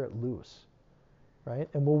that spirit loose, right?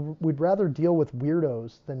 And we'd rather deal with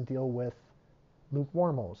weirdos than deal with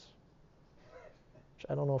lukewarmos, which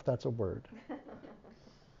I don't know if that's a word.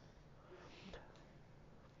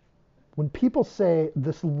 When people say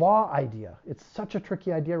this law idea, it's such a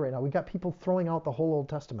tricky idea right now. We got people throwing out the whole Old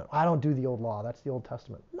Testament. I don't do the old law. That's the Old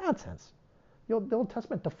Testament. Nonsense. The Old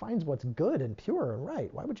Testament defines what's good and pure and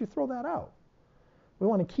right. Why would you throw that out? We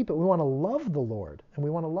want to keep it. We want to love the Lord, and we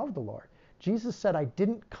want to love the Lord. Jesus said, I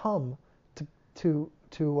didn't come to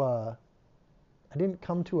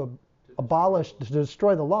abolish, to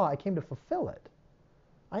destroy the law. I came to fulfill it.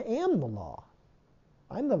 I am the law.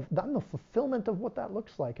 I'm the fulfillment of what that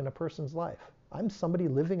looks like in a person's life. I'm somebody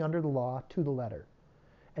living under the law to the letter.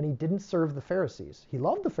 And he didn't serve the Pharisees. He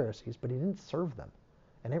loved the Pharisees, but he didn't serve them.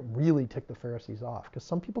 And it really ticked the Pharisees off, because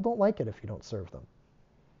some people don't like it if you don't serve them.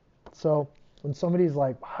 So when somebody's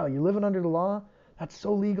like, wow, you living under the law? That's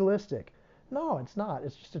so legalistic. No, it's not.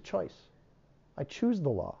 It's just a choice. I choose the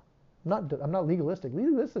law. I'm not legalistic.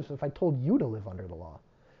 Legalistic is if I told you to live under the law.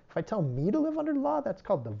 If I tell me to live under the law, that's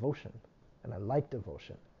called devotion. And I like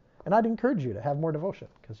devotion. And I'd encourage you to have more devotion,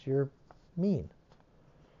 because you're mean.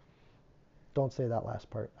 Don't say that last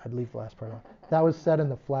part. I'd leave the last part out. That was said in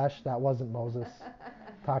the flesh. That wasn't Moses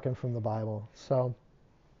talking from the Bible. So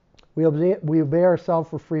we obey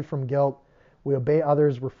ourselves, we're free from guilt. We obey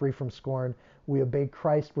others, we're free from scorn. We obey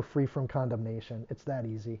Christ, we're free from condemnation. It's that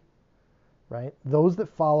easy, right? Those that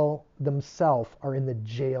follow themselves are in the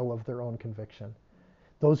jail of their own conviction.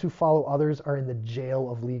 Those who follow others are in the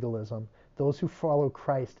jail of legalism. Those who follow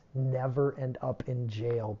Christ never end up in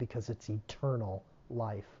jail, because it's eternal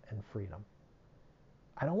life and freedom.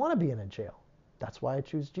 I don't want to be in a jail. That's why I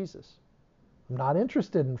choose Jesus. I'm not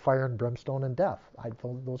interested in fire and brimstone and death.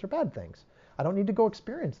 Those are bad things. I don't need to go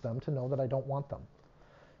experience them to know that I don't want them.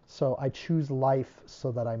 So I choose life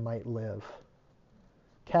so that I might live.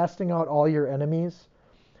 Casting out all your enemies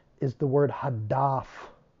is the word hadaf.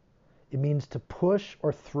 It means to push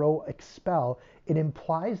or throw, expel. It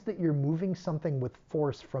implies that you're moving something with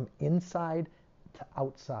force from inside to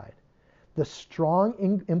outside. The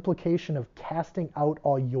strong implication of casting out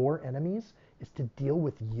all your enemies is to deal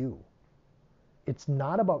with you. It's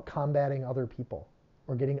not about combating other people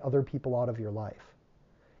or getting other people out of your life.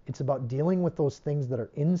 It's about dealing with those things that are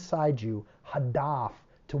inside you, hadaf,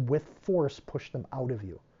 to with force push them out of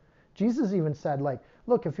you. Jesus even said, like,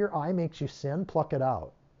 look, if your eye makes you sin, pluck it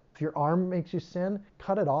out. If your arm makes you sin,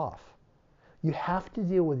 cut it off. You have to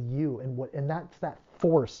deal with you, and that's that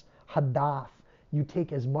force, hadaf. You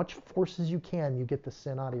take as much force as you can, you get the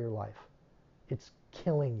sin out of your life. It's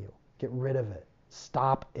killing you. Get rid of it.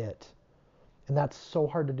 Stop it. And that's so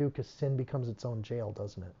hard to do, because sin becomes its own jail,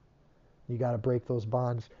 doesn't it? You got to break those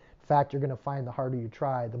bonds. In fact, you're going to find the harder you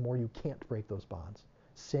try, the more you can't break those bonds.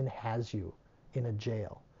 Sin has you in a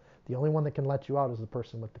jail. The only one that can let you out is the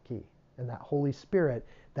person with the key. And that Holy Spirit,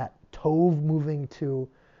 that tov moving to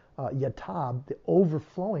yatab, the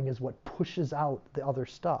overflowing, is what pushes out the other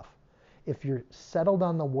stuff. If you're settled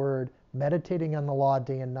on the word, meditating on the law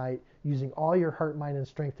day and night, using all your heart, mind, and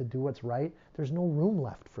strength to do what's right, there's no room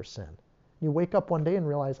left for sin. You wake up one day and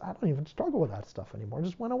realize, I don't even struggle with that stuff anymore. It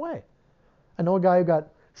just went away. I know a guy who got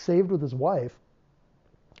saved with his wife,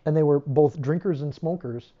 and they were both drinkers and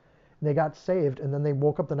smokers, and they got saved, and then they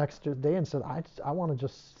woke up the next day and said, I want to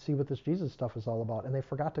just see what this Jesus stuff is all about. And they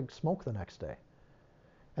forgot to smoke the next day.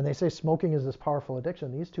 And they say smoking is this powerful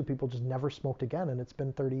addiction. These two people just never smoked again, and it's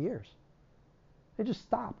been 30 years. They just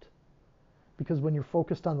stopped. Because when you're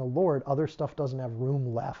focused on the Lord, other stuff doesn't have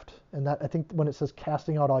room left. And that, I think when it says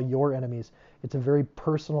casting out all your enemies, it's a very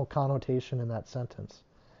personal connotation in that sentence.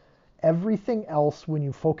 Everything else, when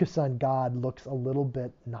you focus on God, looks a little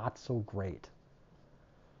bit not so great.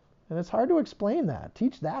 And it's hard to explain that.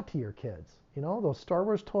 Teach that to your kids. You know, those Star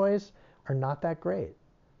Wars toys are not that great.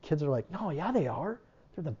 Kids are like, no, yeah, they are.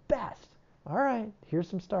 They're the best. All right, here's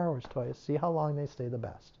some Star Wars toys. See how long they stay the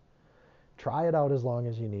best. Try it out as long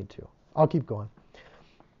as you need to. I'll keep going,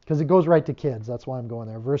 because it goes right to kids. That's why I'm going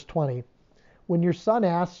there. Verse 20. When your son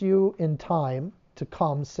asks you in time to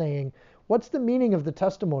come, saying, what's the meaning of the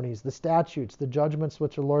testimonies, the statutes, the judgments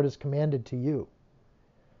which the Lord has commanded to you?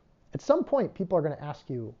 At some point, people are going to ask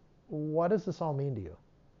you, what does this all mean to you?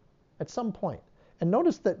 At some point. And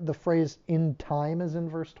notice that the phrase in time is in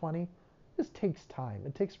verse 20. This takes time.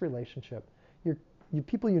 It takes relationship.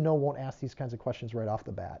 People you know won't ask these kinds of questions right off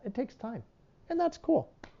the bat. It takes time. And that's cool.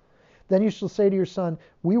 Then you shall say to your son,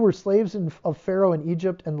 we were slaves of Pharaoh in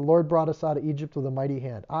Egypt, and the Lord brought us out of Egypt with a mighty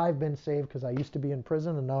hand. I've been saved because I used to be in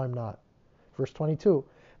prison, and now I'm not. Verse 22,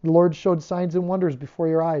 the Lord showed signs and wonders before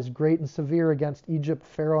your eyes, great and severe, against Egypt,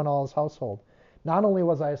 Pharaoh, and all his household. Not only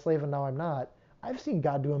was I a slave and now I'm not, I've seen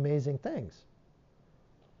God do amazing things.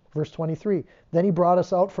 Verse 23, then he brought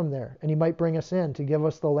us out from there, and he might bring us in to give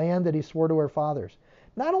us the land that he swore to our fathers.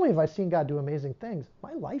 Not only have I seen God do amazing things,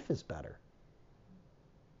 my life is better.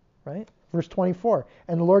 Right? Verse 24,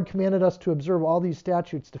 and the Lord commanded us to observe all these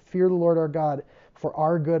statutes, to fear the Lord our God for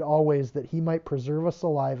our good always, that he might preserve us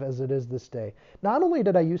alive as it is this day. Not only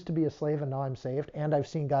did I used to be a slave and now I'm saved, and I've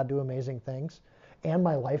seen God do amazing things, and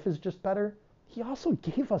my life is just better, he also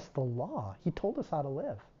gave us the law. He told us how to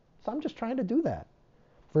live. So I'm just trying to do that.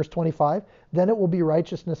 Verse 25, then it will be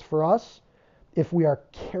righteousness for us if we are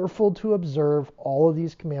careful to observe all of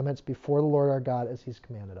these commandments before the Lord our God as he's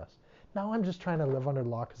commanded us. Now I'm just trying to live under the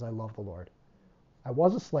law because I love the Lord. I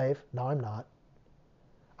was a slave, now I'm not.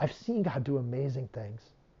 I've seen God do amazing things.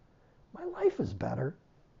 My life is better.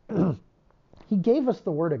 He gave us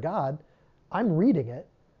the Word of God. I'm reading it,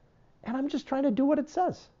 and I'm just trying to do what it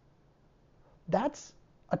says. That's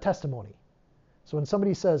a testimony. So when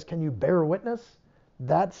somebody says, can you bear witness?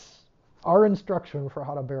 That's our instruction for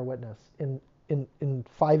how to bear witness in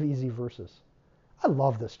 5 easy verses. I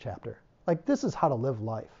love this chapter. Like, this is how to live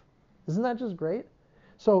life. Isn't that just great?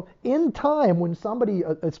 So in time, when somebody,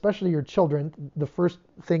 especially your children, the first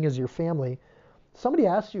thing is your family, somebody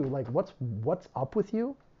asks you, like, what's up with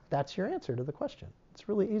you? That's your answer to the question. It's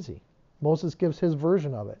really easy. Moses gives his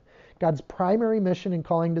version of it. God's primary mission in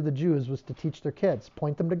calling to the Jews was to teach their kids,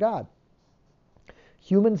 point them to God.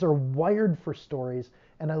 Humans are wired for stories,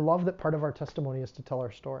 and I love that part of our testimony is to tell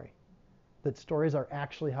our story. That stories are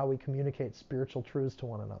actually how we communicate spiritual truths to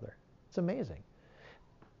one another. It's amazing.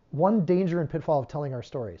 One danger and pitfall of telling our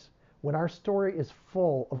stories. When our story is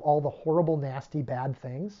full of all the horrible, nasty, bad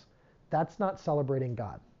things, that's not celebrating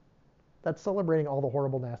God. That's celebrating all the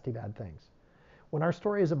horrible, nasty, bad things. When our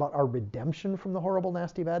story is about our redemption from the horrible,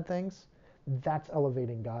 nasty, bad things, that's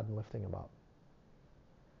elevating God and lifting him up.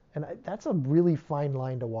 And that's a really fine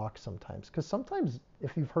line to walk sometimes. Because sometimes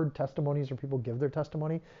if you've heard testimonies or people give their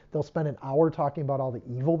testimony, they'll spend an hour talking about all the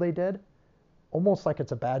evil they did, almost like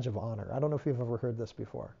it's a badge of honor. I don't know if you've ever heard this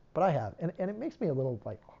before, but I have. And it makes me a little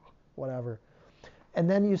like, oh, whatever. And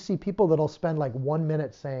then you see people that'll spend like 1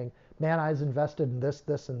 minute saying, man, I was invested in this,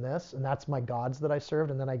 this, and this, and that's my gods that I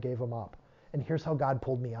served, and then I gave them up. And here's how God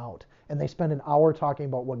pulled me out. And they spend an hour talking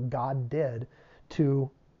about what God did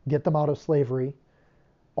to get them out of slavery,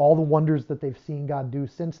 all the wonders that they've seen God do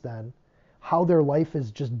since then, how their life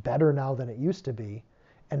is just better now than it used to be,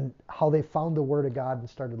 and how they found the Word of God and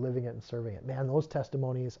started living it and serving it. Man, those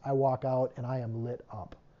testimonies, I walk out and I am lit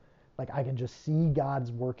up. Like, I can just see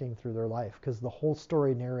God's working through their life because the whole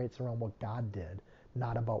story narrates around what God did,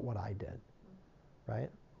 not about what I did, right?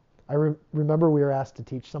 I remember we were asked to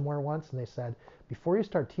teach somewhere once, and they said, before you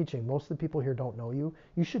start teaching, most of the people here don't know you.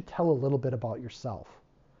 You should tell a little bit about yourself,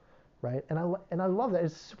 right? And I love that.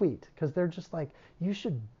 It's sweet because they're just like, you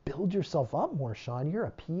should build yourself up more, Sean. You're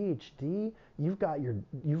a PhD. You've got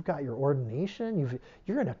your ordination.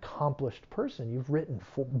 You're an accomplished person. You've written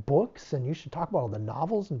books, and you should talk about all the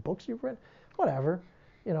novels and books you've written. Whatever,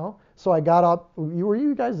 you know. So I got up. Were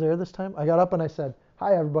you guys there this time? I got up and I said,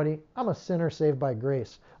 hi, everybody. I'm a sinner saved by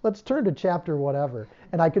grace. Let's turn to chapter whatever.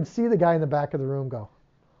 And I could see the guy in the back of the room go.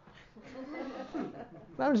 And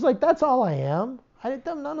I was like, that's all I am.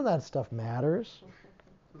 None of that stuff matters.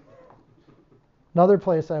 Another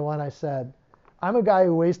place I went, I said, I'm a guy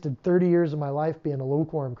who wasted 30 years of my life being a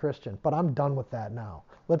lukewarm Christian, but I'm done with that now.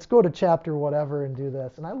 Let's go to chapter whatever and do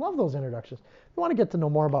this. And I love those introductions. If you want to get to know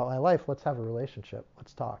more about my life, let's have a relationship.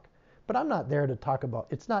 Let's talk. But I'm not there to talk about,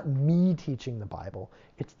 it's not me teaching the Bible.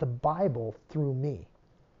 It's the Bible through me.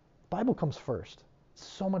 The Bible comes first. It's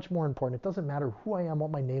so much more important. It doesn't matter who I am,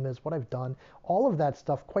 what my name is, what I've done. All of that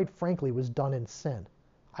stuff, quite frankly, was done in sin,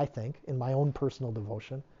 I think, in my own personal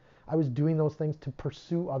devotion. I was doing those things to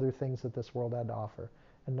pursue other things that this world had to offer,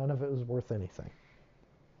 and none of it was worth anything.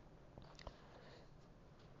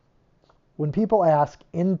 When people ask,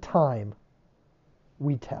 in time,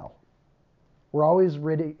 we tell. We're always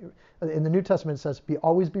ready. In the New Testament it says,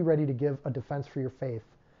 always be ready to give a defense for your faith.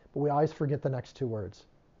 But we always forget the next 2 words.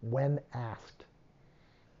 When asked.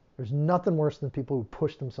 There's nothing worse than people who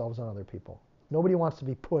push themselves on other people. Nobody wants to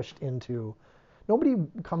be pushed into. Nobody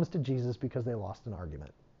comes to Jesus because they lost an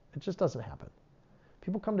argument. It just doesn't happen.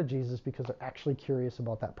 People come to Jesus because they're actually curious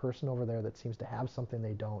about that person over there that seems to have something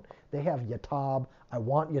they don't. They have yatab. I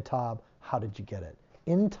want yatab. How did you get it?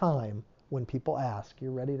 In time, when people ask,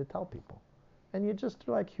 you're ready to tell people. And you just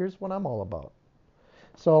like, here's what I'm all about.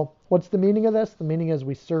 So what's the meaning of this? The meaning is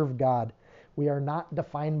we serve God. We are not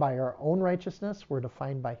defined by our own righteousness. We're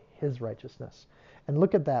defined by his righteousness. And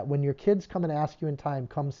look at that. When your kids come and ask you in time,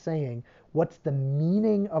 come saying, what's the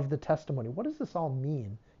meaning of the testimony? What does this all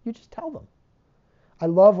mean? You just tell them. I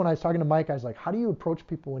love when I was talking to Mike, I was like, how do you approach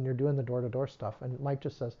people when you're doing the door-to-door stuff? And Mike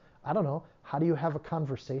just says, I don't know. How do you have a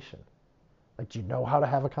conversation? Like, do you know how to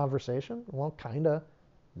have a conversation? Well, kind of.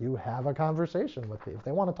 You have a conversation with them. If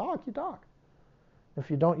they want to talk, you talk. If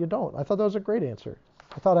you don't, you don't. I thought that was a great answer.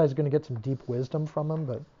 I thought I was going to get some deep wisdom from him,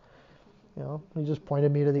 but, you know, he just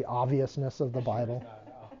pointed me to the obviousness of the Bible.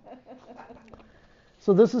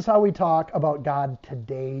 So this is how we talk about God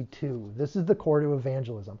today too. This is the core to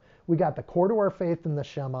evangelism. We got the core to our faith in the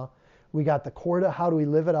Shema. We got the core to how do we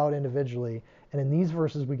live it out individually. And in these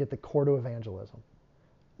verses, we get the core to evangelism.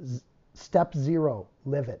 Step 0,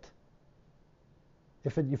 live it.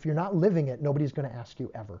 If you're not living it, nobody's going to ask you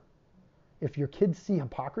ever. If your kids see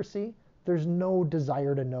hypocrisy, there's no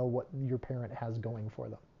desire to know what your parent has going for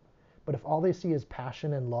them. But if all they see is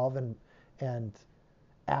passion and love and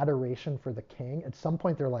adoration for the king, at some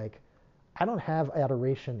point they're like, I don't have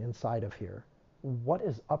adoration inside of here. What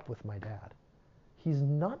is up with my dad? He's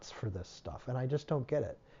nuts for this stuff, and I just don't get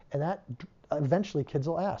it. And that eventually kids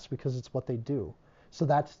will ask because it's what they do. So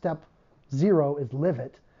that's step 0 is live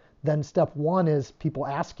it. Then step 1 is people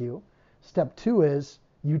ask you. Step 2 is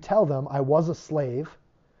you tell them, I was a slave.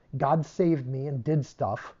 God saved me and did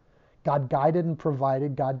stuff. God guided and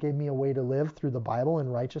provided. God gave me a way to live through the Bible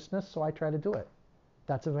and righteousness, so I try to do it.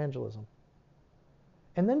 That's evangelism.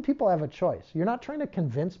 And then people have a choice. You're not trying to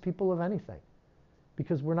convince people of anything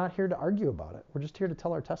because we're not here to argue about it. We're just here to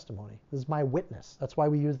tell our testimony. This is my witness. That's why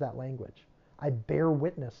we use that language. I bear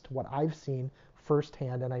witness to what I've seen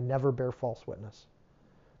firsthand, and I never bear false witness.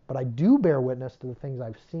 But I do bear witness to the things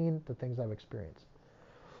I've seen, the things I've experienced.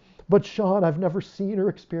 But Sean, I've never seen or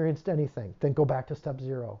experienced anything. Then go back to step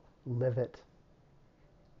 0. Live it.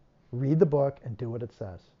 Read the book and do what it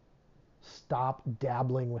says. Stop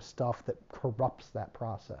dabbling with stuff that corrupts that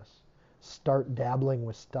process. Start dabbling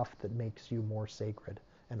with stuff that makes you more sacred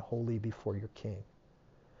and holy before your king.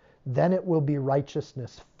 Then it will be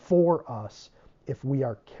righteousness for us if we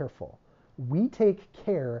are careful. We take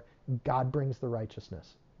care, God brings the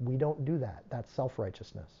righteousness. We don't do that. That's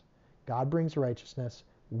self-righteousness. God brings righteousness.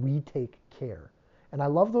 We take care. And I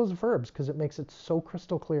love those verbs because it makes it so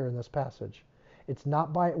crystal clear in this passage.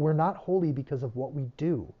 We're not holy because of what we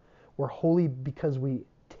do. We're holy because we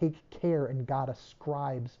take care and God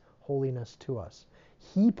ascribes holiness to us.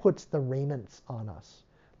 He puts the raiments on us,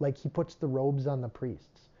 like he puts the robes on the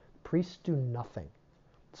priests. Priests do nothing.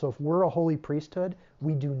 So if we're a holy priesthood,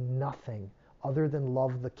 we do nothing other than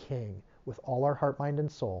love the king with all our heart, mind, and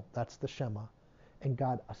soul. That's the Shema. And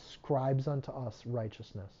God ascribes unto us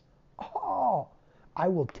righteousness. Oh, I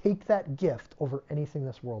will take that gift over anything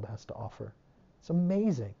this world has to offer. It's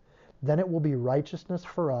amazing. Then it will be righteousness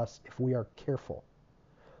for us if we are careful.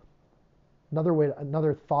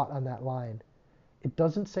 Another thought on that line. It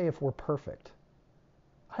doesn't say if we're perfect.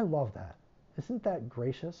 I love that. Isn't that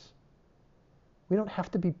gracious? We don't have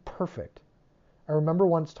to be perfect. I remember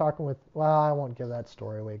once talking with, I won't give that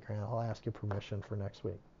story away, Grant. I'll ask you permission for next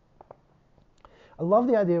week. I love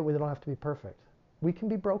the idea that we don't have to be perfect. We can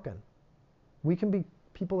be broken. We can be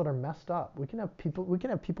people that are messed up. We can have people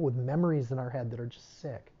with memories in our head that are just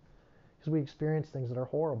sick because we experience things that are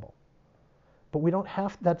horrible. But we don't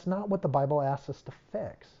have, that's not what the Bible asks us to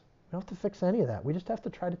fix. We don't have to fix any of that. We just have to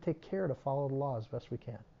try to take care to follow the law as best we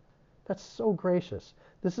can. That's so gracious.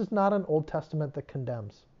 This is not an Old Testament that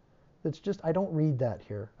condemns. It's just, I don't read that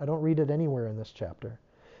here. I don't read it anywhere in this chapter.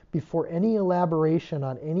 Before any elaboration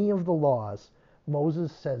on any of the laws,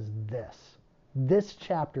 Moses says this. This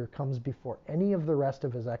chapter comes before any of the rest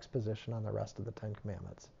of his exposition on the rest of the Ten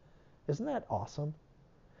Commandments. Isn't that awesome?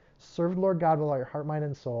 Serve the Lord God with all your heart, mind,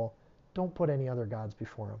 and soul. Don't put any other gods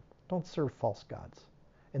before him. Don't serve false gods.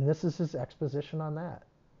 And this is his exposition on that.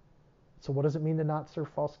 So what does it mean to not serve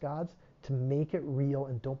false gods? To make it real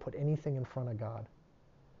and don't put anything in front of God.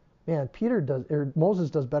 Man,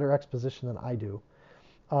 Moses does better exposition than I do.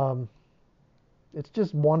 It's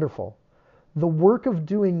just wonderful. The work of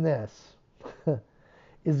doing this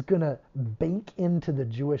is going to bake into the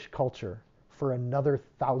Jewish culture for another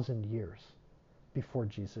 1,000 years before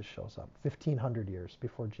Jesus shows up. 1,500 years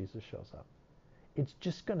before Jesus shows up. It's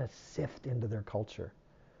just going to sift into their culture.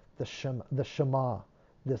 The Shema,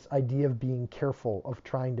 this idea of being careful, of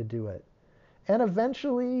trying to do it. And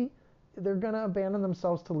eventually, they're going to abandon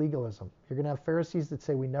themselves to legalism. You're going to have Pharisees that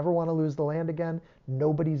say, we never want to lose the land again.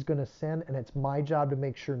 Nobody's going to sin, and it's my job to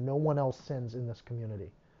make sure no one else sins in this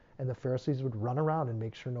community. And the Pharisees would run around and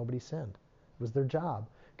make sure nobody sinned. It was their job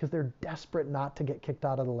because they're desperate not to get kicked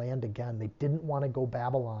out of the land again. They didn't want to go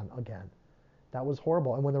Babylon again. That was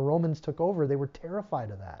horrible. And when the Romans took over, they were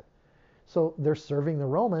terrified of that. So they're serving the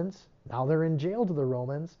Romans. Now they're in jail to the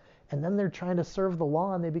Romans. And then they're trying to serve the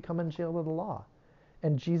law, and they become in jail to the law.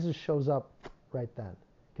 And Jesus shows up right then.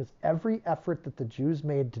 Because every effort that the Jews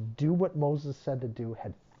made to do what Moses said to do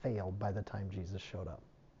had failed by the time Jesus showed up.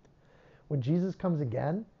 When Jesus comes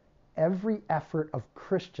again, every effort of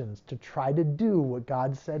Christians to try to do what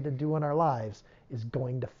God said to do in our lives is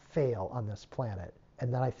going to fail on this planet.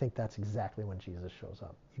 And then I think that's exactly when Jesus shows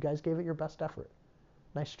up. You guys gave it your best effort.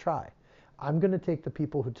 Nice try. I'm going to take the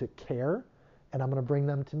people who took care, and I'm going to bring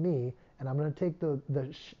them to me, and I'm going to take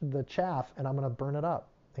the chaff, and I'm going to burn it up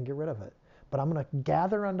and get rid of it. But I'm going to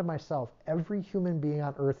gather unto myself every human being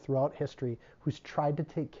on earth throughout history who's tried to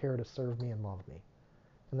take care to serve me and love me.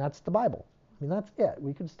 And that's the Bible. I mean, that's it.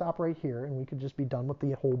 We could stop right here, and we could just be done with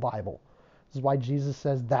the whole Bible. This is why Jesus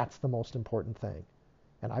says that's the most important thing.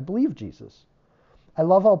 And I believe Jesus. I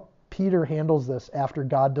love how Peter handles this after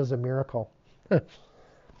God does a miracle. This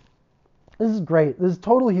is great. This is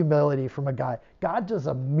total humility from a guy. God does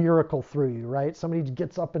a miracle through you, right? Somebody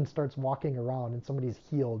gets up and starts walking around and somebody's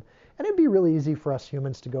healed. And it'd be really easy for us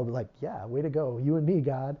humans to go like, yeah, way to go. You and me,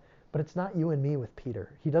 God. But it's not you and me with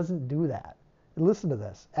Peter. He doesn't do that. Listen to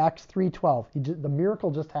this. Acts 3:12. The miracle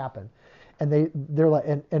just happened. And they're like,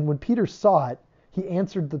 and when Peter saw it, he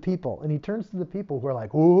answered the people. And he turns to the people who are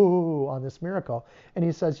like, ooh, on this miracle. And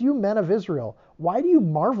he says, you men of Israel, why do you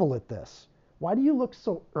marvel at this? Why do you look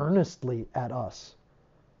so earnestly at us?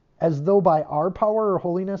 As though by our power or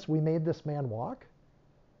holiness we made this man walk?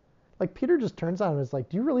 Like Peter just turns on and is like,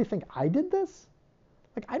 do you really think I did this?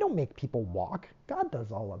 Like, I don't make people walk. God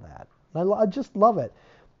does all of that. And I just love it.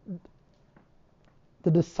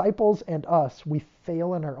 The disciples and us, we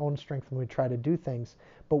fail in our own strength when we try to do things.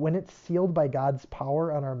 But when it's sealed by God's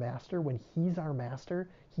power on our master, when he's our master,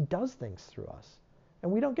 he does things through us.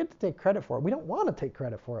 And we don't get to take credit for it. We don't want to take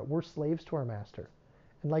credit for it. We're slaves to our master.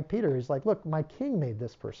 And like Peter, he's like, look, my king made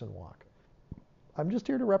this person walk. I'm just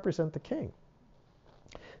here to represent the king.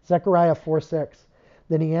 Zechariah 4:6.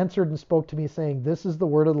 Then he answered and spoke to me, saying, this is the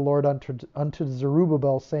word of the Lord unto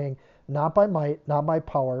Zerubbabel, saying, not by might, not by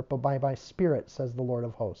power, but by my spirit, says the Lord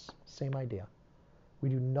of hosts. Same idea. We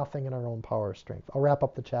do nothing in our own power or strength. I'll wrap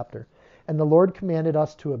up the chapter. And the Lord commanded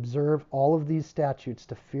us to observe all of these statutes,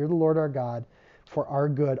 to fear the Lord our God for our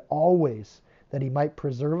good always, that he might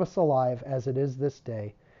preserve us alive as it is this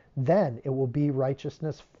day. Then it will be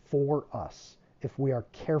righteousness for us if we are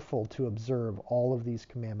careful to observe all of these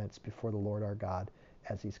commandments before the Lord our God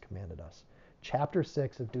as he's commanded us. Chapter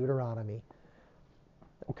 6 of Deuteronomy.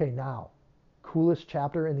 Okay, now, coolest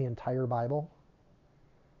chapter in the entire Bible?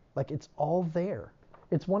 Like, it's all there.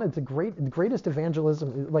 It's the greatest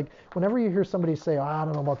evangelism. Like, whenever you hear somebody say, oh, I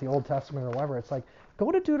don't know about the Old Testament or whatever, it's like,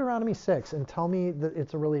 go to Deuteronomy 6 and tell me that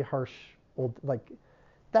it's a really harsh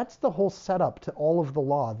that's the whole setup to all of the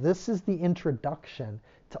law. This is the introduction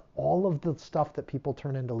to all of the stuff that people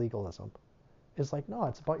turn into legalism. It's like, no,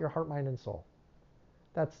 it's about your heart, mind, and soul.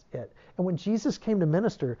 That's it. And when Jesus came to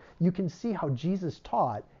minister, you can see how Jesus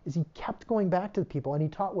taught is he kept going back to the people and he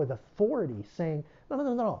taught with authority, saying,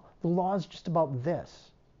 no. The law is just about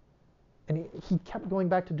this. And he kept going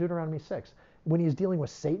back to Deuteronomy 6. When he's dealing with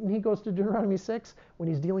Satan, he goes to Deuteronomy 6. When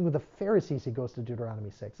he's dealing with the Pharisees, he goes to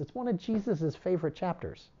Deuteronomy 6. It's one of Jesus' favorite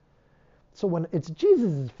chapters. So when it's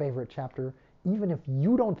Jesus' favorite chapter, even if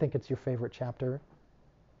you don't think it's your favorite chapter,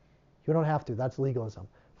 you don't have to. That's legalism.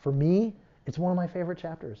 For me, it's one of my favorite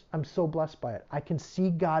chapters. I'm so blessed by it. I can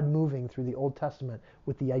see God moving through the Old Testament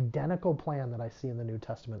with the identical plan that I see in the New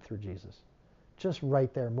Testament through Jesus. Just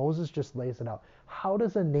right there. Moses just lays it out. How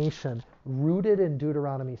does a nation rooted in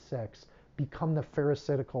Deuteronomy 6 become the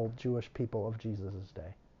Pharisaical Jewish people of Jesus'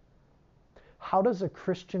 day? How does a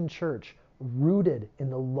Christian church rooted in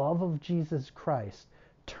the love of Jesus Christ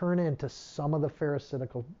turn into some of the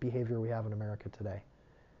Pharisaical behavior we have in America today?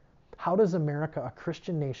 How does America, a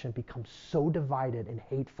Christian nation, become so divided and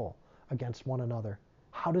hateful against one another?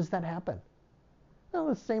 How does that happen? Well,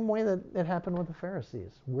 the same way that it happened with the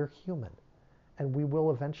Pharisees. We're human, and we will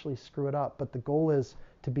eventually screw it up. But the goal is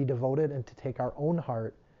to be devoted and to take our own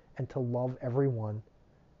heart and to love everyone.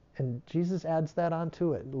 And Jesus adds that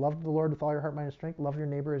onto it. Love the Lord with all your heart, mind, and strength. Love your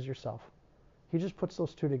neighbor as yourself. He just puts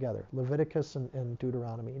those two together, Leviticus and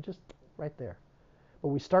Deuteronomy, just right there. But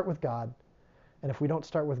we start with God. And if we don't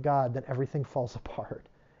start with God, then everything falls apart.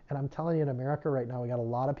 And I'm telling you, in America right now, we got a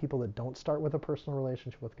lot of people that don't start with a personal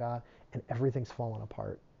relationship with God, and everything's falling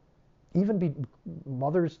apart. Even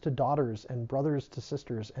mothers to daughters and brothers to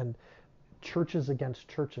sisters and churches against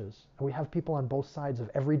churches. And we have people on both sides of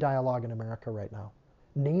every dialogue in America right now.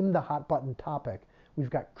 Name the hot button topic. We've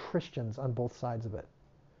got Christians on both sides of it.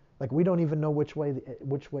 Like, we don't even know which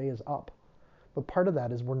way is up. But part of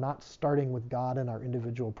that is we're not starting with God in our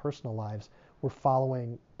individual personal lives. We're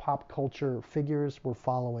following pop culture figures. We're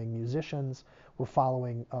following musicians. We're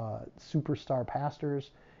following superstar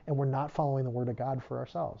pastors. And we're not following the Word of God for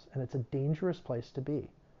ourselves. And it's a dangerous place to be.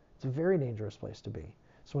 It's a very dangerous place to be.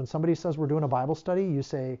 So when somebody says we're doing a Bible study, you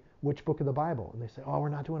say, which book of the Bible? And they say, oh, we're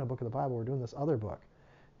not doing a book of the Bible. We're doing this other book.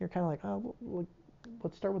 You're kind of like, oh, well,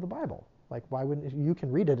 let's start with the Bible. Like, why wouldn't you can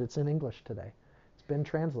read it. It's in English today. It's been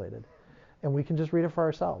translated. And we can just read it for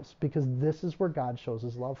ourselves, because this is where God shows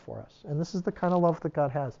his love for us. And this is the kind of love that God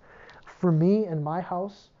has. For me and my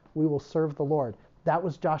house, we will serve the Lord. That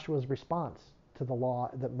was Joshua's response to the law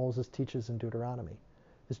that Moses teaches in Deuteronomy.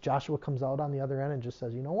 Is Joshua comes out on the other end and just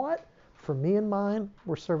says, you know what? For me and mine,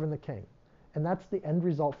 we're serving the king. And that's the end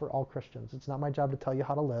result for all Christians. It's not my job to tell you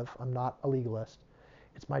how to live. I'm not a legalist.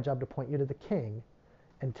 It's my job to point you to the king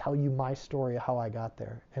and tell you my story of how I got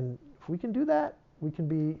there. And if we can do that, we can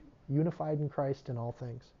be unified in Christ in all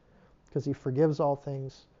things, because he forgives all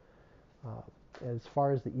things as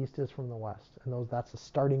far as the east is from the west. And that's a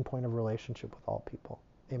starting point of relationship with all people.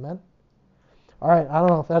 Amen? All right, I don't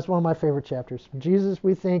know. That's one of my favorite chapters. Jesus,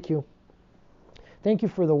 we thank you. Thank you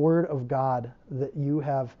for the word of God that you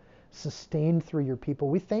have sustained through your people.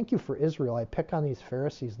 We thank you for Israel. I pick on these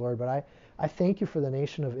Pharisees, Lord, but I thank you for the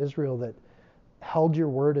nation of Israel that held your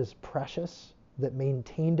word as precious, that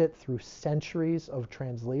maintained it through centuries of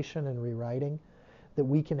translation and rewriting, that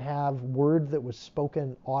we can have word that was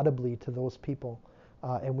spoken audibly to those people,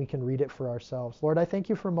 and we can read it for ourselves. Lord, I thank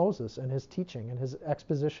you for Moses and his teaching and his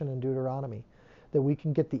exposition in Deuteronomy, that we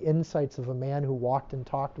can get the insights of a man who walked and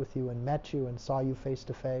talked with you and met you and saw you face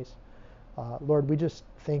to face. Lord, we just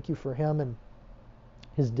thank you for him and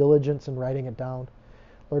his diligence in writing it down.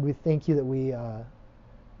 Lord, we thank you that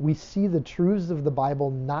we see the truths of the Bible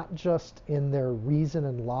not just in their reason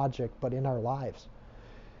and logic, but in our lives.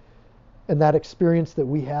 And that experience that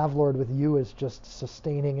we have, Lord, with you is just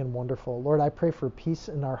sustaining and wonderful. Lord, I pray for peace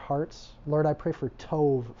in our hearts. Lord, I pray for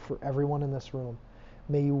tov for everyone in this room.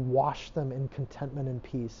 May you wash them in contentment and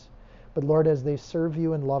peace. But Lord, as they serve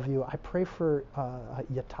you and love you, I pray for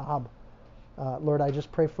yatab. Lord, I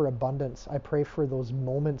just pray for abundance. I pray for those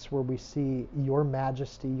moments where we see your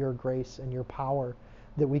majesty, your grace, and your power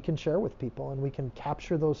that we can share with people, and we can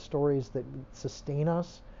capture those stories that sustain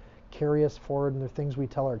us, carry us forward, and they're things we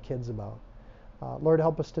tell our kids about. Lord,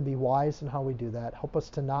 help us to be wise in how we do that. Help us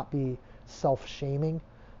to not be self-shaming,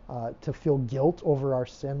 to feel guilt over our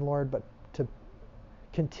sin, Lord, but to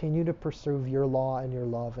continue to pursue your law and your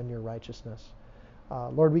love and your righteousness.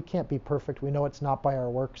 Lord, we can't be perfect. We know it's not by our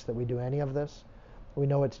works that we do any of this. We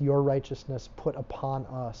know it's your righteousness put upon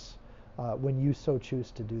us when you so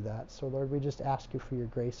choose to do that. So, Lord, we just ask you for your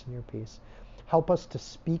grace and your peace. Help us to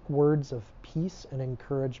speak words of peace and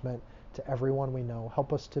encouragement to everyone we know.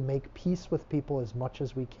 Help us to make peace with people as much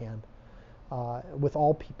as we can, with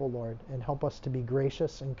all people, Lord, and help us to be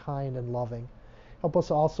gracious and kind and loving. Help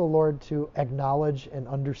us also, Lord, to acknowledge and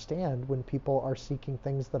understand when people are seeking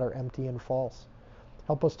things that are empty and false.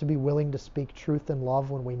 Help us to be willing to speak truth and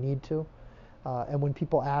love when we need to. And when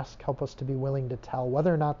people ask, help us to be willing to tell,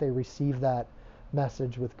 whether or not they receive that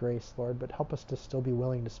message with grace, Lord, but help us to still be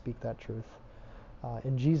willing to speak that truth.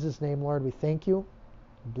 In Jesus' name, Lord, we thank you.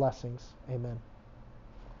 Blessings. Amen.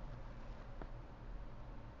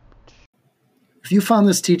 If you found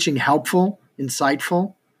this teaching helpful,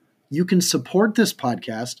 insightful, you can support this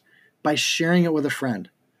podcast by sharing it with a friend.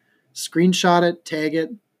 Screenshot it, tag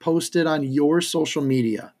it, post it on your social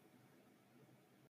media.